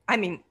woman.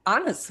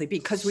 Honestly,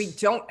 because we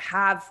don't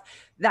have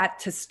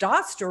that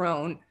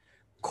testosterone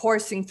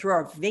coursing through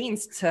our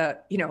veins to,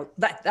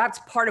 that's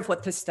part of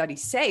what the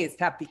studies say, is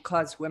that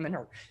because women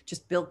are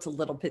just built a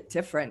little bit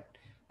different.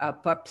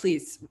 But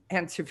please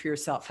answer for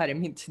yourself. I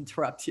didn't mean to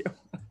interrupt you.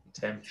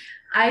 Tim?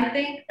 I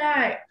think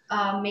that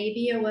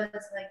maybe it was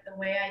like the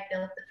way I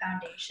built the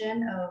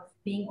foundation of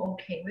being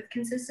okay with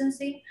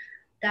consistency,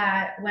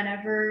 that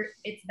whenever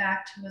it's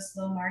back to a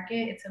slow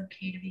market, it's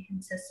okay to be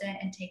consistent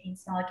and taking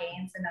small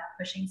gains and not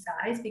pushing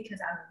size because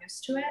I'm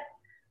used to it.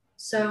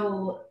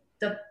 So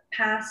the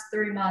past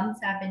 3 months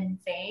have been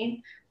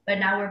insane, but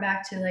now we're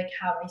back to like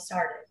how I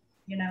started,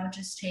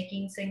 just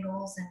taking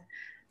singles and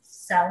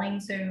selling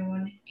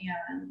soon,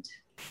 and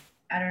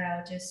I don't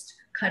know, just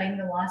cutting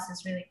the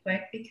losses really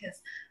quick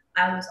because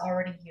I was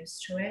already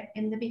used to it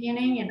in the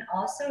beginning. And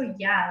also,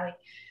 yeah, like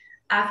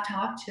I've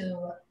talked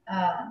to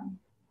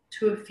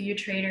a few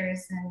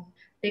traders, and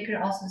they could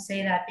also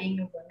say that being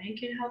a woman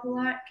can help a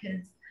lot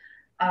because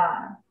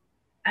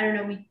I don't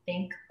know, we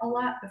think a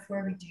lot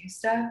before we do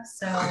stuff.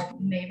 So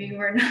maybe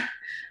we're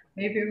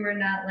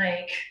not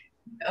like,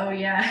 oh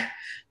yeah,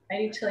 I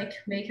need to like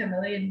make a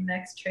million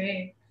next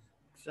trade.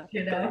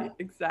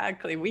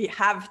 Exactly. We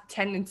have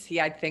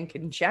tendency, I think,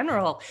 in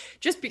general,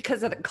 just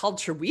because of the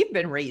culture we've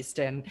been raised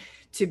in,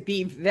 to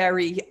be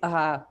very,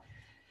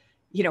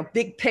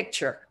 big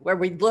picture, where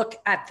we look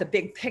at the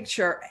big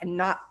picture and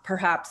not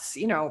perhaps,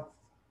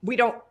 we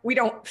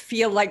don't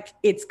feel like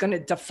it's going to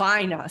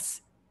define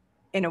us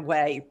in a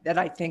way that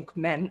I think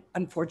men,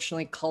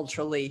 unfortunately,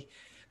 culturally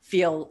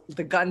feel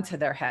the gun to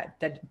their head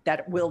that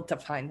it will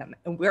define them.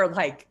 And we're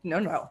like,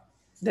 no,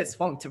 this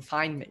won't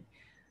define me.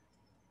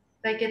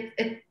 Like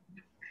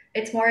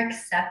it's more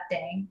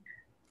accepting.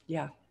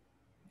 Yeah.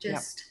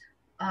 Just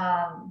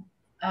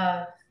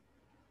of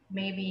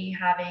maybe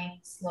having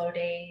slow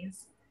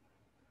days,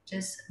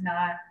 just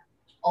not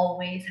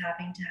always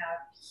having to have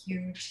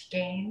huge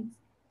gains.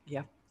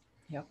 Yeah,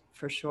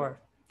 for sure.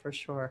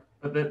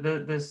 But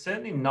there's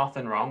certainly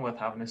nothing wrong with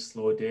having a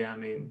slow day. I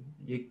mean,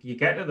 you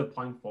get to the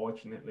point,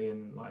 fortunately,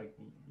 and like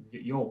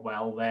you're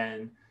well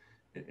then,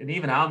 and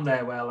even I'm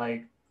there where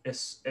like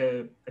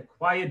a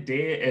quiet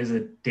day is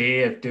a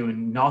day of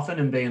doing nothing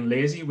and being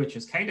lazy, which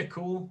is kind of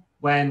cool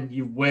when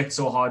you've worked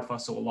so hard for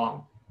so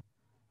long.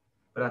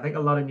 But I think a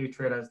lot of new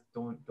traders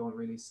don't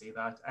really see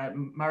that.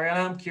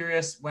 Mariana, I'm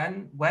curious,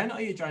 when are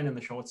you joining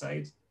the short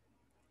side?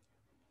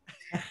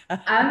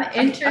 I'm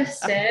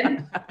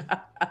interested.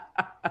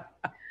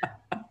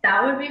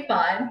 That would be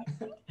fun.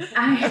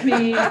 I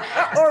mean,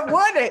 or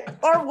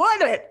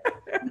would it?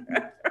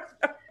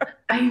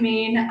 I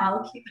mean,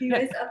 I'll keep you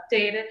guys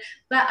updated,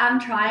 but I'm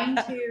trying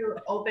to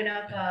open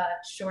up a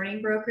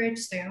shorting brokerage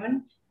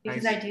soon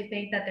because nice. I do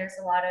think that there's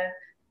a lot of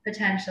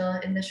potential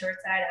in the short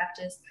side.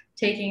 I'm just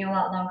taking a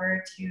lot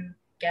longer to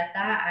get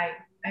that.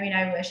 I mean,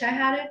 I wish I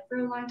had it for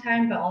a long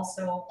time, but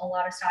also a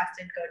lot of stocks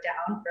did go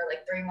down for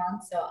like 3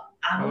 months, so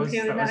I'm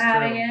okay with not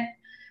having it.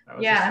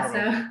 Yeah,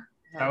 so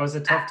that was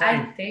a tough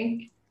time. I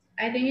think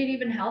it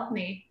even helped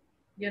me,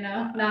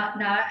 not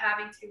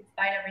having to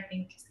fight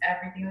everything because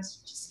everything was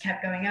just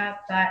kept going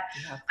up. But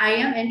yeah. I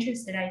am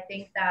interested. I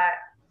think that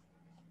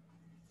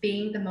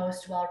being the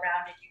most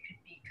well-rounded you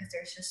could be, because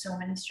there's just so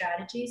many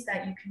strategies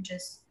that you can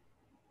just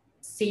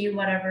see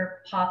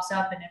whatever pops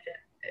up, and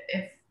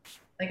if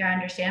like I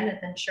understand it,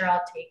 then sure,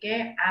 I'll take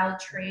it. I'll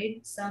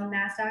trade some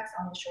NASDAQs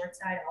on the short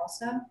side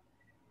also,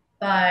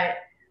 but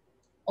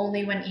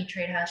only when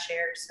E-Trade has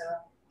shares. So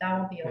that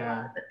won't be a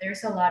lot, but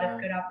there's a lot of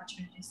good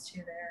opportunities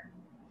too there.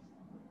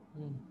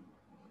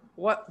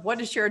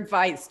 What is your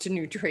advice to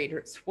new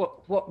traders?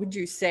 What would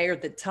you say are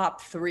the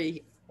top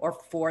 3 or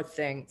 4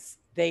 things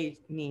they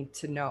need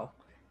to know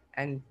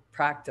and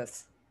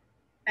practice?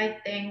 I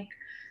think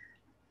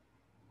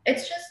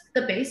it's just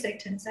the basic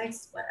Tim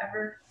Sykes,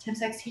 whatever Tim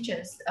Sykes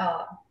teaches.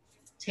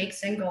 Take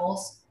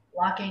singles,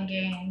 lock in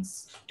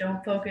gains,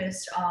 don't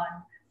focus on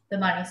the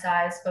money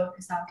size,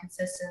 focus on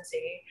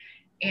consistency,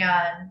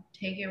 and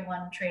take it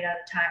one trade at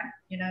a time.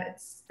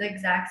 It's the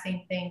exact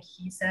same thing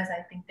he says.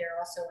 I think they're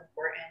also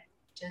important.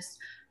 Just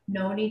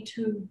no need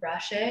to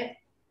rush it.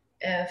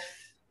 If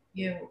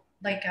you,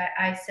 like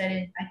I said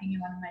I think in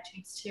one of my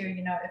tweets too,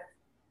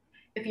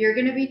 if you're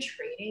going to be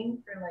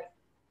trading for like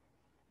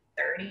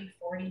 30,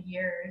 40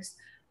 years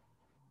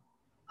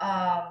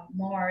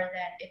more,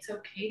 then it's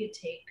okay to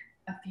take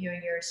a few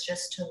years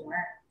just to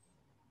learn.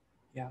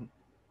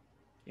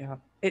 Yeah.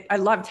 I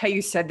loved how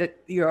you said that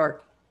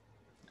your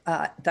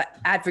the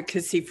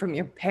advocacy from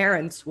your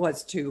parents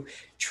was to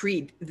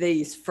treat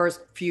these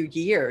first few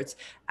years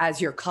as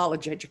your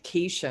college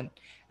education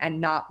and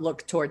not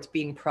look towards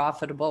being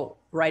profitable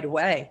right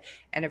away.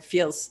 And it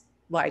feels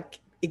like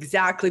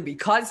exactly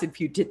because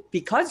you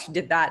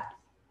did that,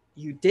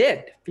 you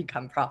did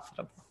become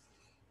profitable.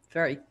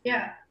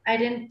 Yeah,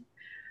 I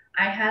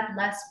had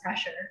less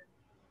pressure.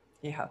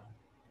 Yeah.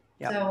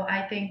 So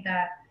I think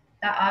that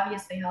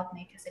obviously helped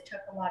me because it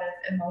took a lot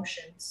of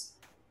emotions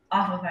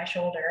off of my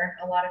shoulder,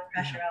 a lot of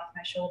pressure off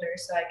my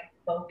shoulders, so I could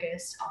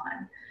focus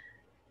on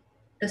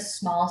the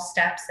small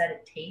steps that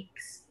it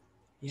takes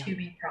to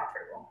be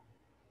profitable.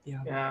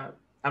 Yeah.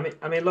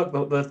 I mean, look,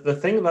 the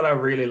thing that I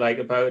really like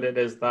about it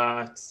is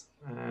that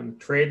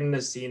trading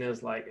is seen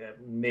as like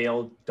a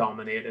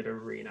male-dominated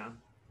arena,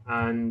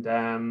 and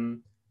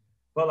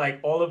But like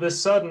all of a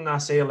sudden, I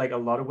see like a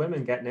lot of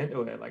women getting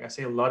into it. Like I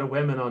see a lot of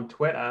women on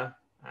Twitter,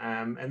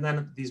 and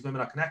then these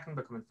women are connecting,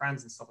 becoming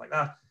friends and stuff like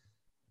that.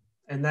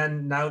 And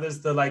then now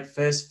there's the like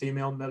first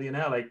female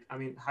millionaire. Like, I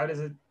mean, how does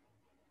it?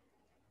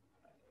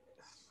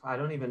 I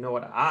don't even know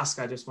what to ask.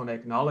 I just want to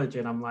acknowledge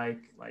it. I'm like,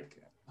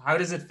 how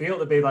does it feel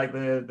to be like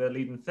the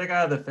leading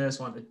figure, the first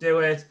one to do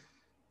it?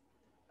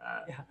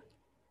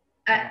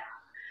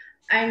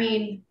 I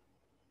mean,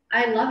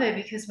 I love it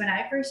because when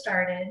I first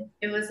started,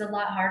 it was a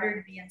lot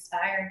harder to be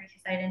inspired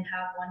because I didn't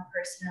have one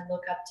person to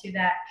look up to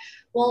that.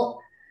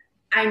 Well,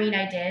 I mean,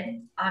 I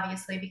did,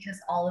 obviously, because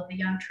all of the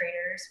young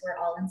traders were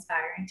all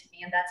inspiring to me,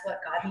 and that's what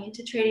got me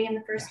into trading in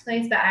the first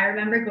place. But I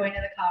remember going to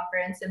the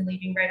conference and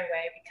leaving right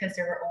away because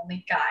there were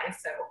only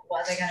guys, so who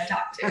was I going to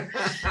talk to?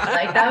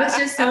 Like, that was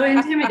just so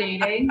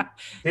intimidating.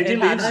 Did you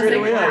leave straight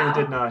away, or you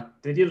did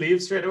not? Did you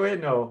leave straight away?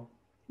 No.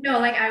 No,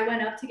 like, I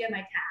went up to get my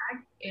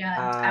tag, and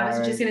I was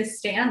just going to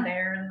stand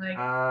there and, like,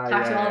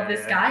 talk to all of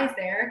these guys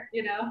there,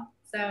 you know?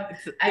 So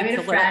I made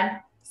a friend.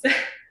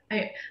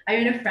 I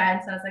made a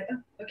friend, so I was like,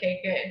 oh, okay,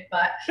 good.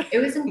 But it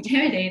was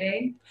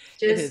intimidating,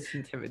 just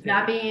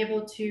not being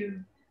able to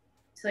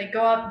like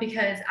go up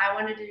because I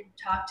wanted to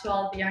talk to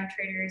all of the young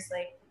traders,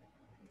 like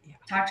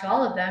talk to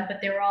all of them,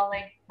 but they were all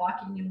like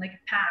walking in like a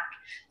pack.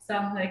 So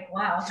I'm like,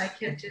 wow, I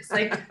can't just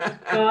like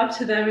go up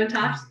to them and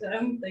talk to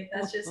them. Like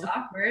that's just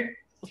awkward.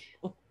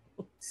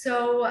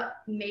 So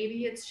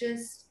maybe I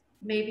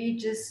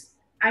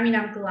mean,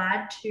 I'm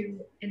glad to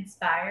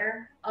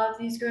inspire all of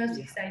these girls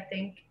because I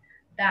think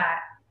that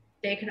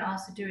they can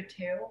also do it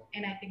too.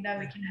 And I think that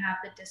we can have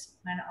the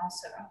discipline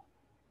also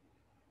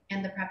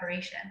and the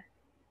preparation.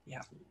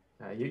 Yeah.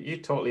 You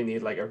totally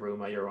need like a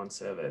room at your own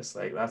service.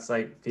 Like that's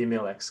like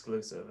female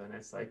exclusive, and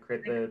it's like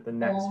create the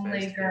next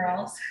only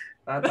girls.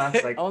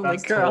 That's like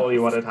that's totally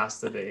what it has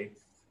to be.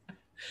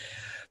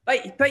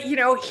 But you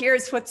know,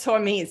 here's what's so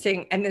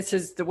amazing, and this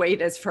is the way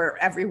it is for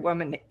every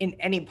woman in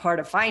any part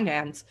of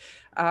finance.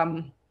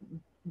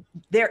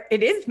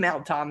 It is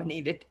male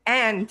dominated,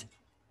 and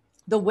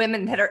the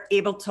women that are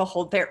able to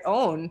hold their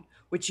own,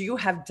 which you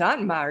have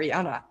done,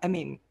 Mariana. I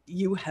mean,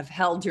 you have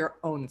held your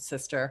own,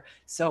 sister.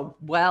 So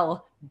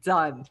well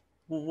done.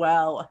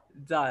 Well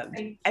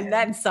done. And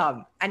then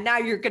some. And now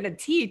you're going to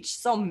teach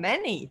so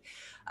many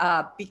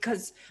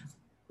because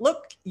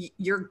look,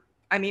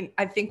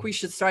 I think we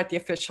should start the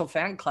official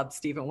fan club,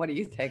 Stephen. What do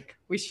you think?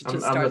 We should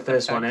just start I'm the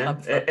first one in.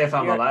 If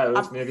I'm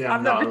allowed. Maybe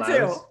I'm not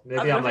allowed.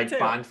 Maybe I'm like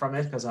banned from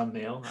it because I'm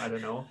male. I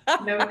don't know.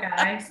 No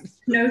guys.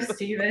 No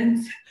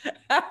Stevens.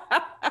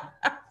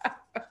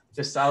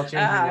 Just I'll change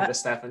my name to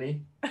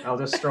Stephanie. I'll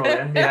just stroll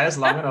in. Yeah, it's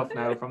long enough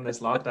now from this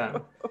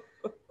lockdown.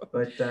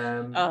 But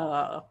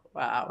oh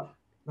wow.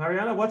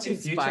 Mariana, what's your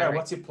future?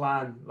 What's your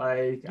plan?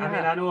 Like, I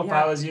mean, I know if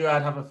I was you,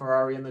 I'd have a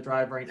Ferrari in the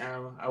drive right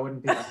now. I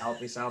wouldn't be able to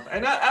help myself.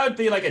 And I would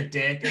be like a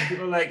dick. And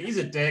people are like, he's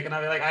a dick. And I'd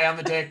be like, I am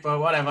a dick,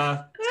 but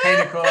whatever. It's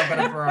kind of cool. I've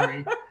got a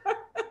Ferrari.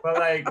 But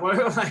like,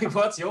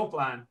 what's your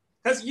plan?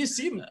 Because you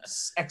seem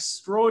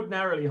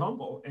extraordinarily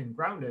humble and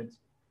grounded.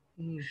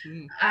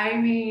 Mm-hmm. I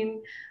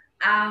mean,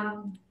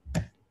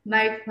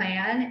 my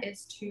plan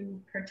is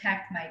to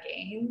protect my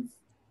gains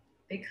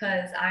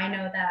because I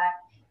know that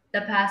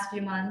the past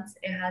few months,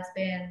 it has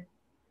been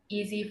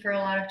easy for a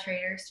lot of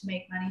traders to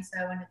make money. So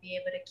I want to be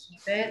able to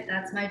keep it.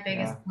 That's my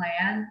biggest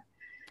plan.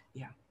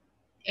 Yeah.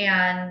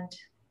 And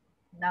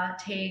not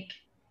take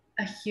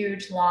a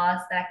huge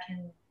loss that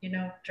can,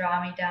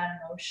 draw me down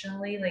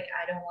emotionally. Like,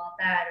 I don't want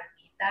that. I don't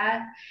need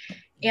that.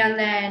 And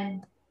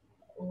then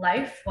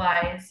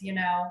life-wise,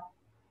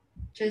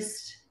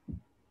 just,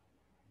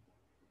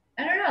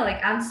 I don't know,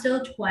 like, I'm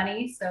still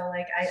 20. So,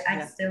 like,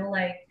 I still,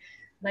 like,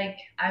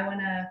 I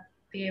want to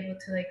be able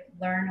to like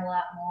learn a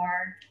lot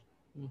more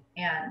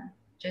and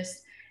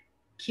just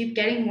keep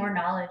getting more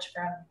knowledge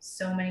from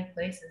so many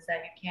places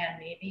that you can,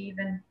 maybe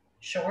even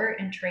short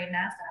and trade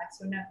NASDAQs,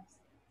 who knows?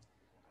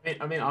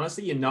 I mean,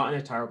 honestly, you're not in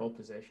a terrible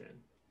position.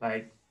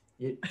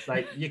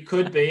 You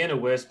could be in a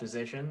worse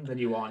position than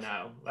you are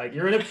now. Like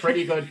you're in a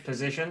pretty good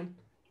position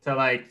to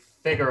like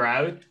figure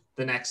out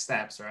the next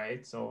steps,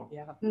 right? So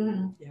yeah.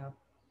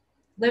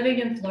 Living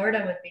in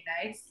Florida would be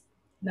nice.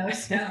 No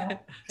snow.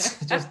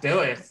 Just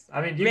do it.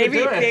 I mean,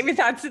 maybe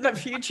that's in the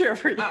future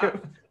for you.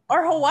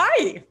 Or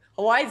Hawaii.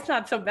 Hawaii's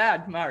not so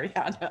bad,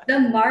 Mariana. The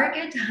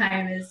market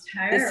time is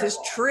terrible.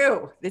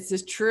 This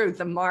is true.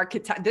 The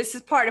market time. This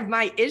is part of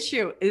my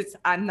issue is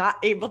I'm not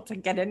able to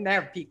get in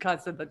there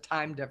because of the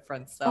time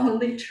difference. So.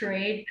 Only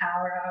trade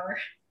power hour.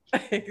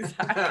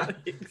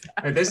 Exactly.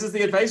 This is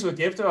the advice we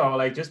give to our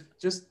like just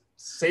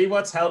see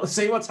what's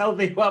healthy you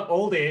up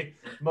all day,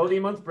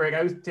 multi-month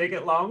breakout, take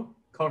it long,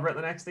 cover it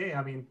the next day.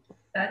 I mean,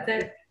 that's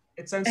it.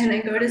 It sounds and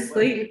then go to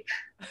sleep.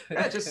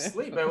 Yeah, just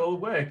sleep. It will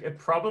work. It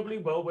probably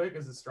will work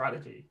as a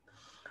strategy.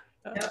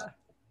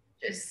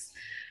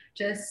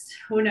 Just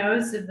who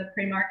knows if the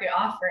pre-market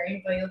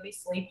offering, but you'll be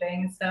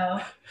sleeping, so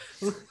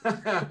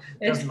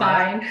it's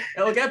fine.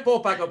 It'll get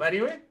bought back up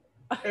anyway.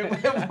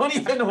 It won't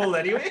even hold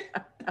anyway.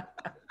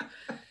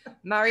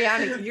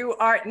 Mariana, you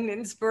are an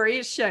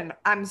inspiration.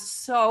 I'm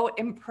so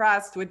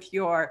impressed with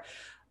your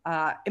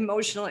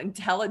emotional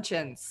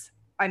intelligence.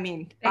 I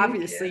mean, Thank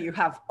obviously you. you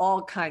have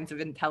all kinds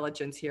of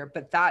intelligence here,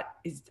 but that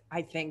is,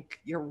 I think,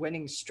 your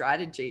winning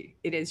strategy.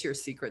 It is your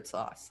secret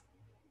sauce.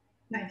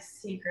 My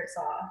secret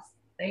sauce.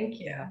 Thank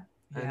you.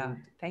 Yeah.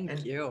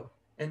 Thank you.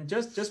 And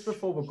just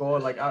before we go,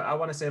 like I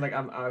want to say, like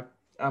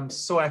I'm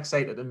so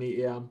excited to meet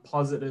you. I'm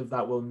positive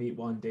that we'll meet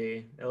one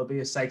day. It'll be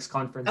a psychs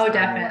conference. Oh,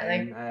 down the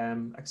definitely.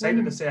 line.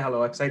 Excited to say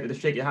hello. Excited to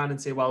shake your hand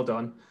and say well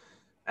done.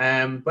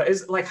 But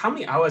is like, how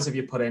many hours have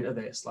you put into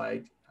this?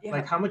 Like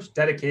how much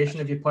dedication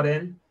have you put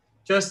in?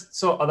 Just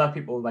so other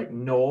people like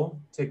know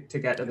to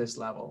get to this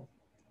level.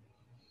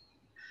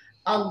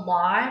 A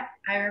lot.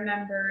 I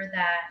remember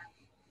that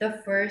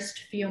the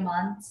first few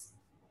months,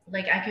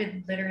 like I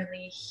could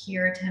literally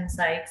hear Tim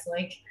Sykes,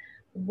 like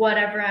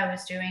whatever I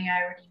was doing,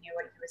 I already knew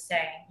what he was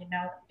saying. You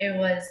know, it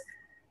was,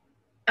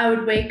 I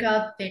would wake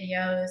up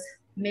videos,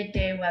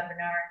 midday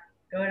webinar,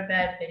 go to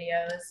bed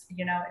videos,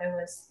 you know, it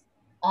was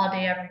all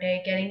day, every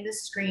day, getting the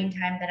screen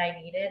time that I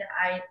needed.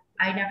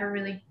 I never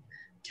really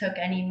took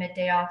any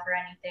midday off or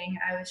anything.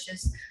 I was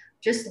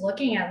just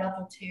looking at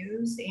level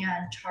twos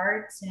and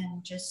charts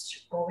and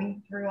just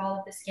going through all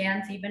of the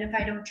scans. Even if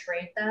I don't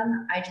trade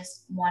them, I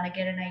just want to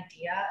get an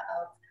idea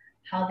of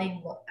how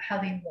they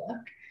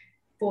look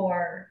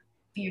for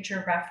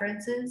future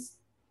references.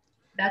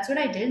 That's what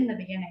I did in the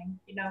beginning,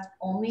 you know,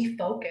 only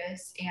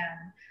focus.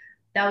 And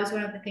that was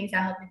one of the things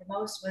that helped me the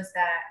most, was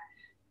that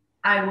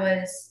I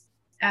was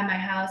at my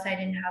house, I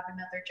didn't have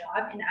another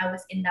job, and I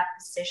was in that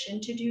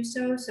position to do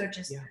so. So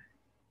just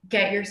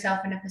get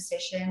yourself in a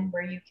position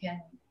where you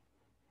can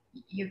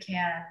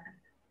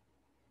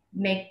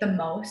make the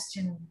most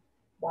and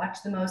watch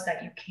the most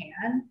that you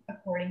can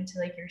according to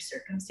like your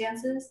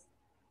circumstances.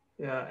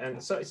 Yeah,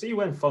 and so you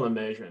went full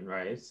immersion,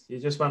 right? You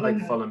just went like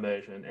full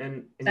immersion,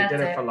 and you did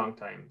it for a long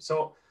time.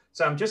 So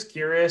I'm just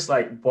curious,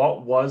 like,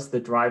 what was the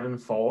driving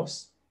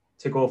force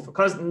to go for?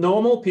 Because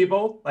normal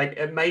people, like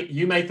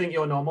you may think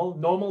you're normal.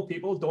 Normal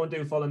people don't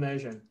do full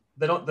immersion.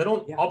 They don't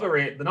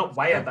operate. They're not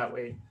wired that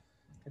way.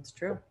 It's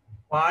true.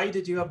 Why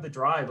did you have the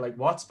drive? Like,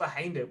 what's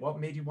behind it? What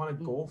made you want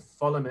to go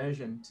full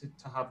immersion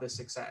to have this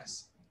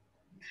success?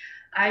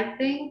 I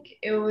think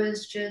it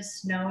was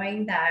just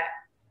knowing that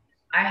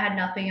I had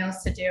nothing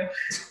else to do.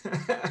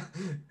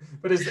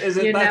 But is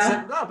it that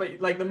simple? No,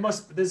 but like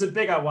there's a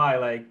bigger why.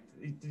 Like,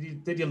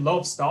 did you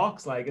love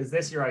stocks? Like, is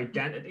this your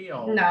identity?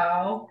 Or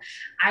no,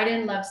 I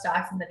didn't love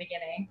stocks in the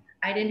beginning.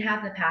 I didn't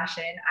have the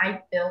passion.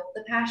 I built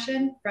the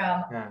passion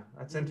from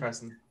that's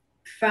interesting.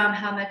 From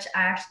how much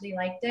I actually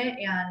liked it.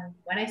 And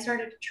when I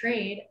started to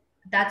trade,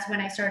 that's when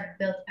I started to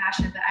build the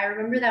passion. But I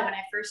remember that when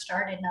I first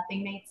started,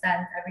 nothing made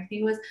sense.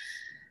 Everything was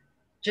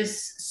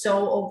just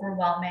so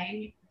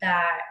overwhelming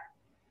that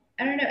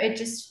I don't know.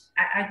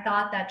 I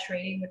thought that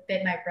trading would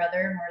fit my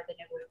brother more than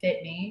it would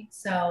fit me.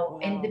 So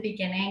in the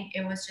beginning,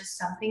 it was just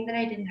something that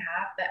I didn't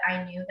have, but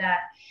I knew that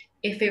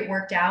if it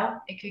worked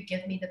out, it could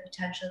give me the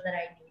potential that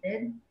I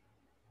needed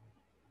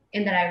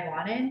and that I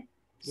wanted.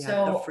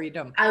 So the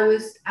freedom. I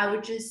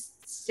would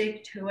just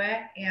stick to it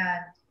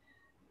and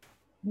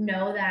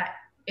know that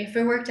if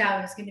it worked out,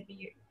 it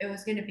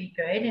was gonna be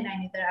good, and I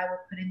knew that I would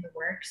put in the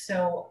work.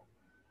 So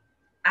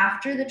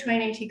after the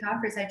 2019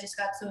 conference, I just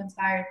got so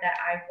inspired that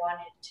I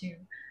wanted to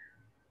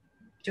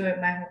do it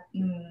my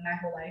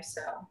whole life.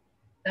 So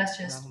that's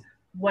just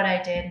what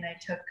I did, and I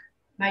took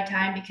my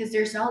time because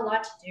there's not a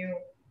lot to do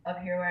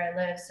up here where I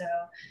live. So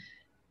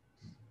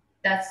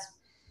that's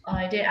all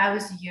I did. I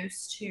was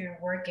used to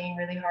working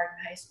really hard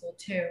in high school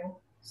too.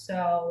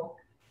 So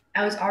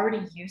I was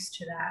already used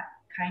to that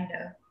kind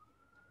of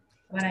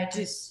when I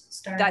just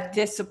started. That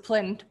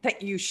discipline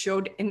that you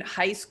showed in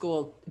high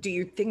school, do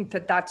you think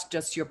that that's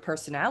just your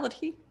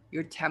personality,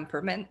 your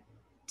temperament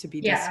to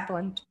be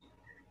disciplined?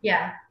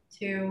 Yeah,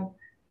 to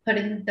put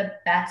in the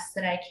best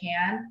that I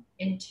can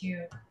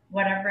into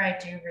whatever I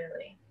do,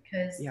 really.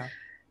 Because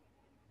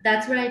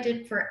that's what I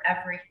did for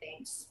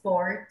everything.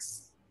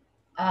 Sports,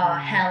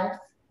 health.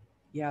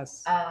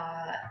 Yes.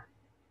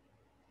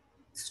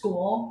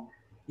 School.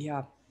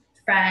 Yeah.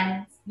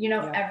 Friends. You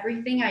know,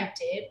 everything I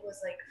did was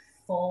like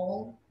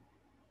full,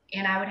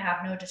 and I would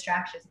have no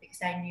distractions because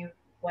I knew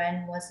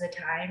when was the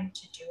time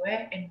to do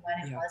it and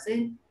when it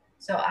wasn't.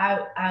 So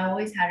I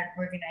always had an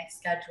organized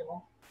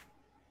schedule.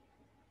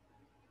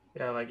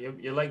 Yeah, like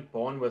you're like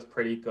born with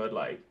pretty good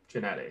like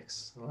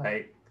genetics,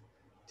 like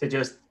to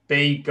just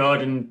be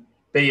good and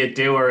be a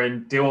doer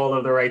and do all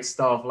of the right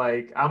stuff.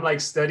 Like I'm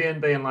like studying,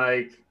 being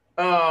like,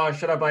 oh,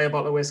 should I buy a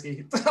bottle of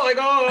whiskey? Like,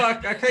 oh, I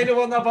kind of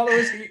want that bottle of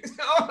whiskey.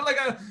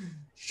 Oh,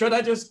 should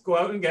I just go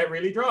out and get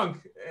really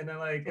drunk? And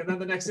then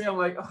the next day I'm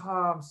like,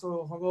 oh, I'm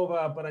so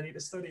hungover, but I need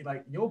to study.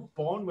 Like you're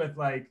born with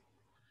like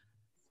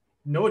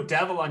no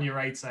devil on your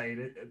right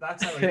side.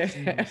 That's how it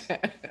seems.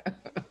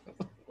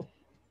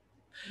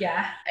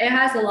 Yeah, it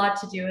has a lot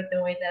to do with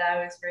the way that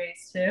I was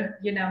raised too.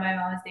 You know, my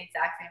mom is the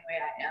exact same way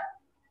I am.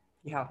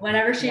 Yeah.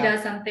 Whenever she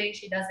does something,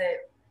 she does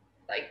it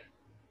like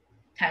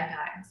 10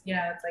 times. You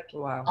know, it's like a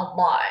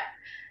lot.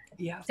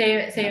 Yeah. Same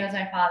as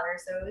my father.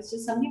 So it was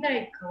just something that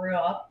I grew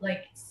up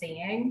like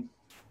seeing.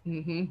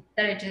 Mm-hmm.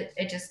 That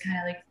it just kind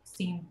of like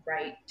seemed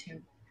right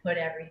to put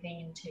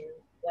everything into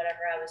whatever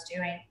I was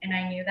doing. And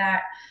I knew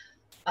that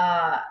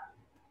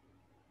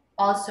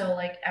also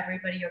like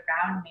everybody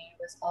around me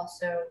was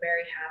also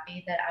very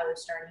happy that I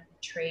was starting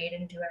to trade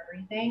and do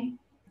everything.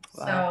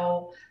 Wow.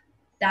 So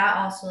that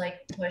also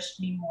like pushed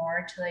me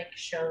more to like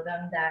show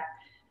them that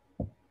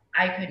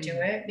I could do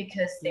it,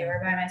 because they were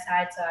by my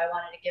side. So I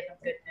wanted to give them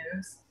good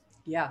news.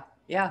 Yeah.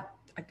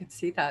 I could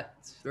see that.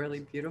 It's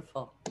really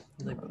beautiful.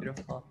 Really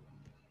beautiful.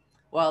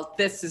 Well,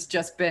 this has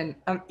just been,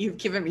 you've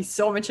given me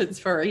so much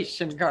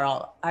inspiration,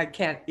 girl. I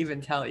can't even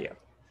tell you.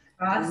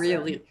 Awesome.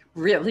 Really,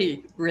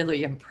 really,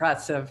 really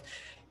impressive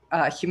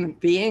human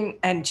being,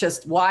 and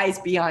just wise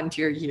beyond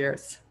your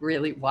years.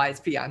 Really wise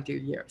beyond your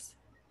years.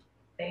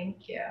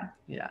 Thank you.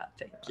 Yeah,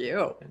 thank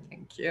you.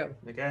 Thank you.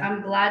 Again,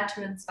 I'm glad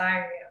to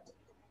inspire you.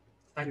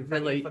 Thank you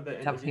really for the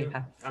definitely interview.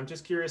 have. I'm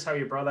just curious how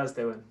your brother's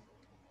doing.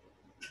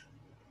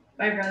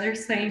 My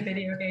brother's playing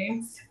video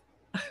games.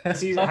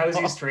 How's he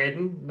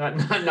trading? Not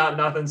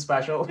nothing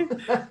special.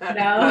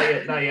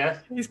 No. not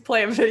yet. He's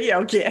playing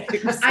video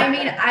games. I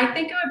mean, I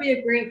think it would be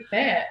a great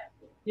fit.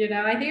 You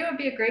know, I think it would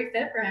be a great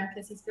fit for him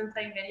because he's been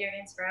playing video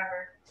games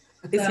forever.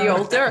 Is he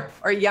older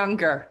or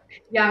younger?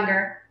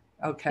 Younger.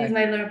 Okay. He's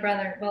my little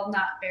brother. Well,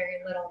 not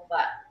very little,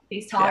 but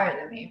he's taller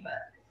than me,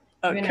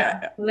 but okay. You know,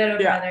 little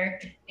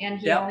brother. And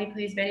he only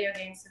plays video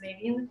games, so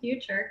maybe in the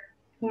future,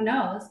 who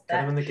knows?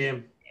 Get him in the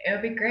game. It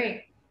would be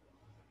great.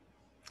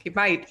 He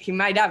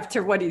might,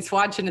 after what he's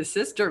watching his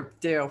sister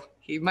do,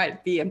 he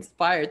might be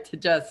inspired to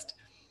just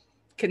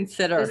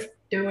consider. Just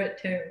do it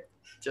too.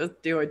 Just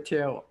do it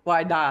too.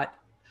 Why not?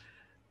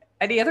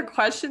 Any other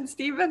questions,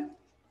 Stephen?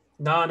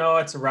 No,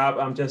 it's a wrap.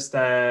 I'm just,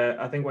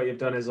 I think what you've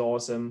done is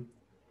awesome.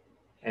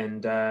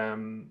 And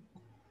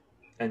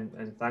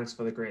thanks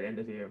for the great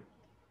interview.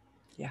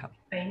 Yeah.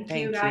 Thank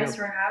you guys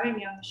for having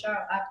me on the show.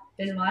 I've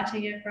been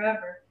watching it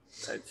forever.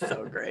 That's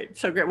so great.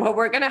 So great. Well,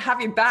 we're going to have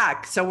you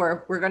back. So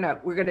we're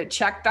going to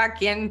check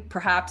back in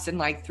perhaps in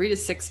like 3 to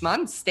 6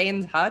 months, stay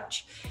in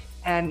touch,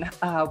 and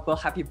we'll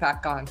have you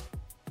back on.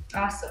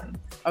 Awesome.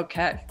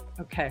 Okay.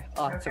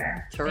 Awesome.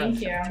 Okay. Terrific.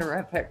 Thank you.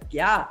 Terrific.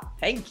 Yeah.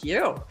 Thank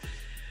you.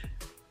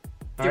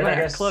 Do you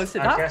want to close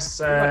it up? I guess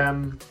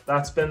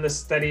that's been the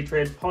Steady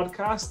Trade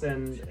podcast,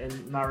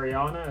 and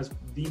Mariana is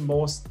the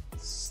most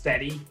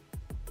steady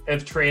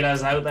of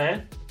traders out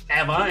there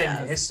ever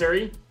in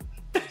history.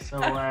 So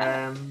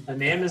the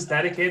name is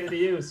dedicated to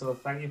you. So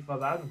thank you for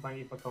that, and thank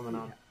you for coming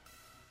on.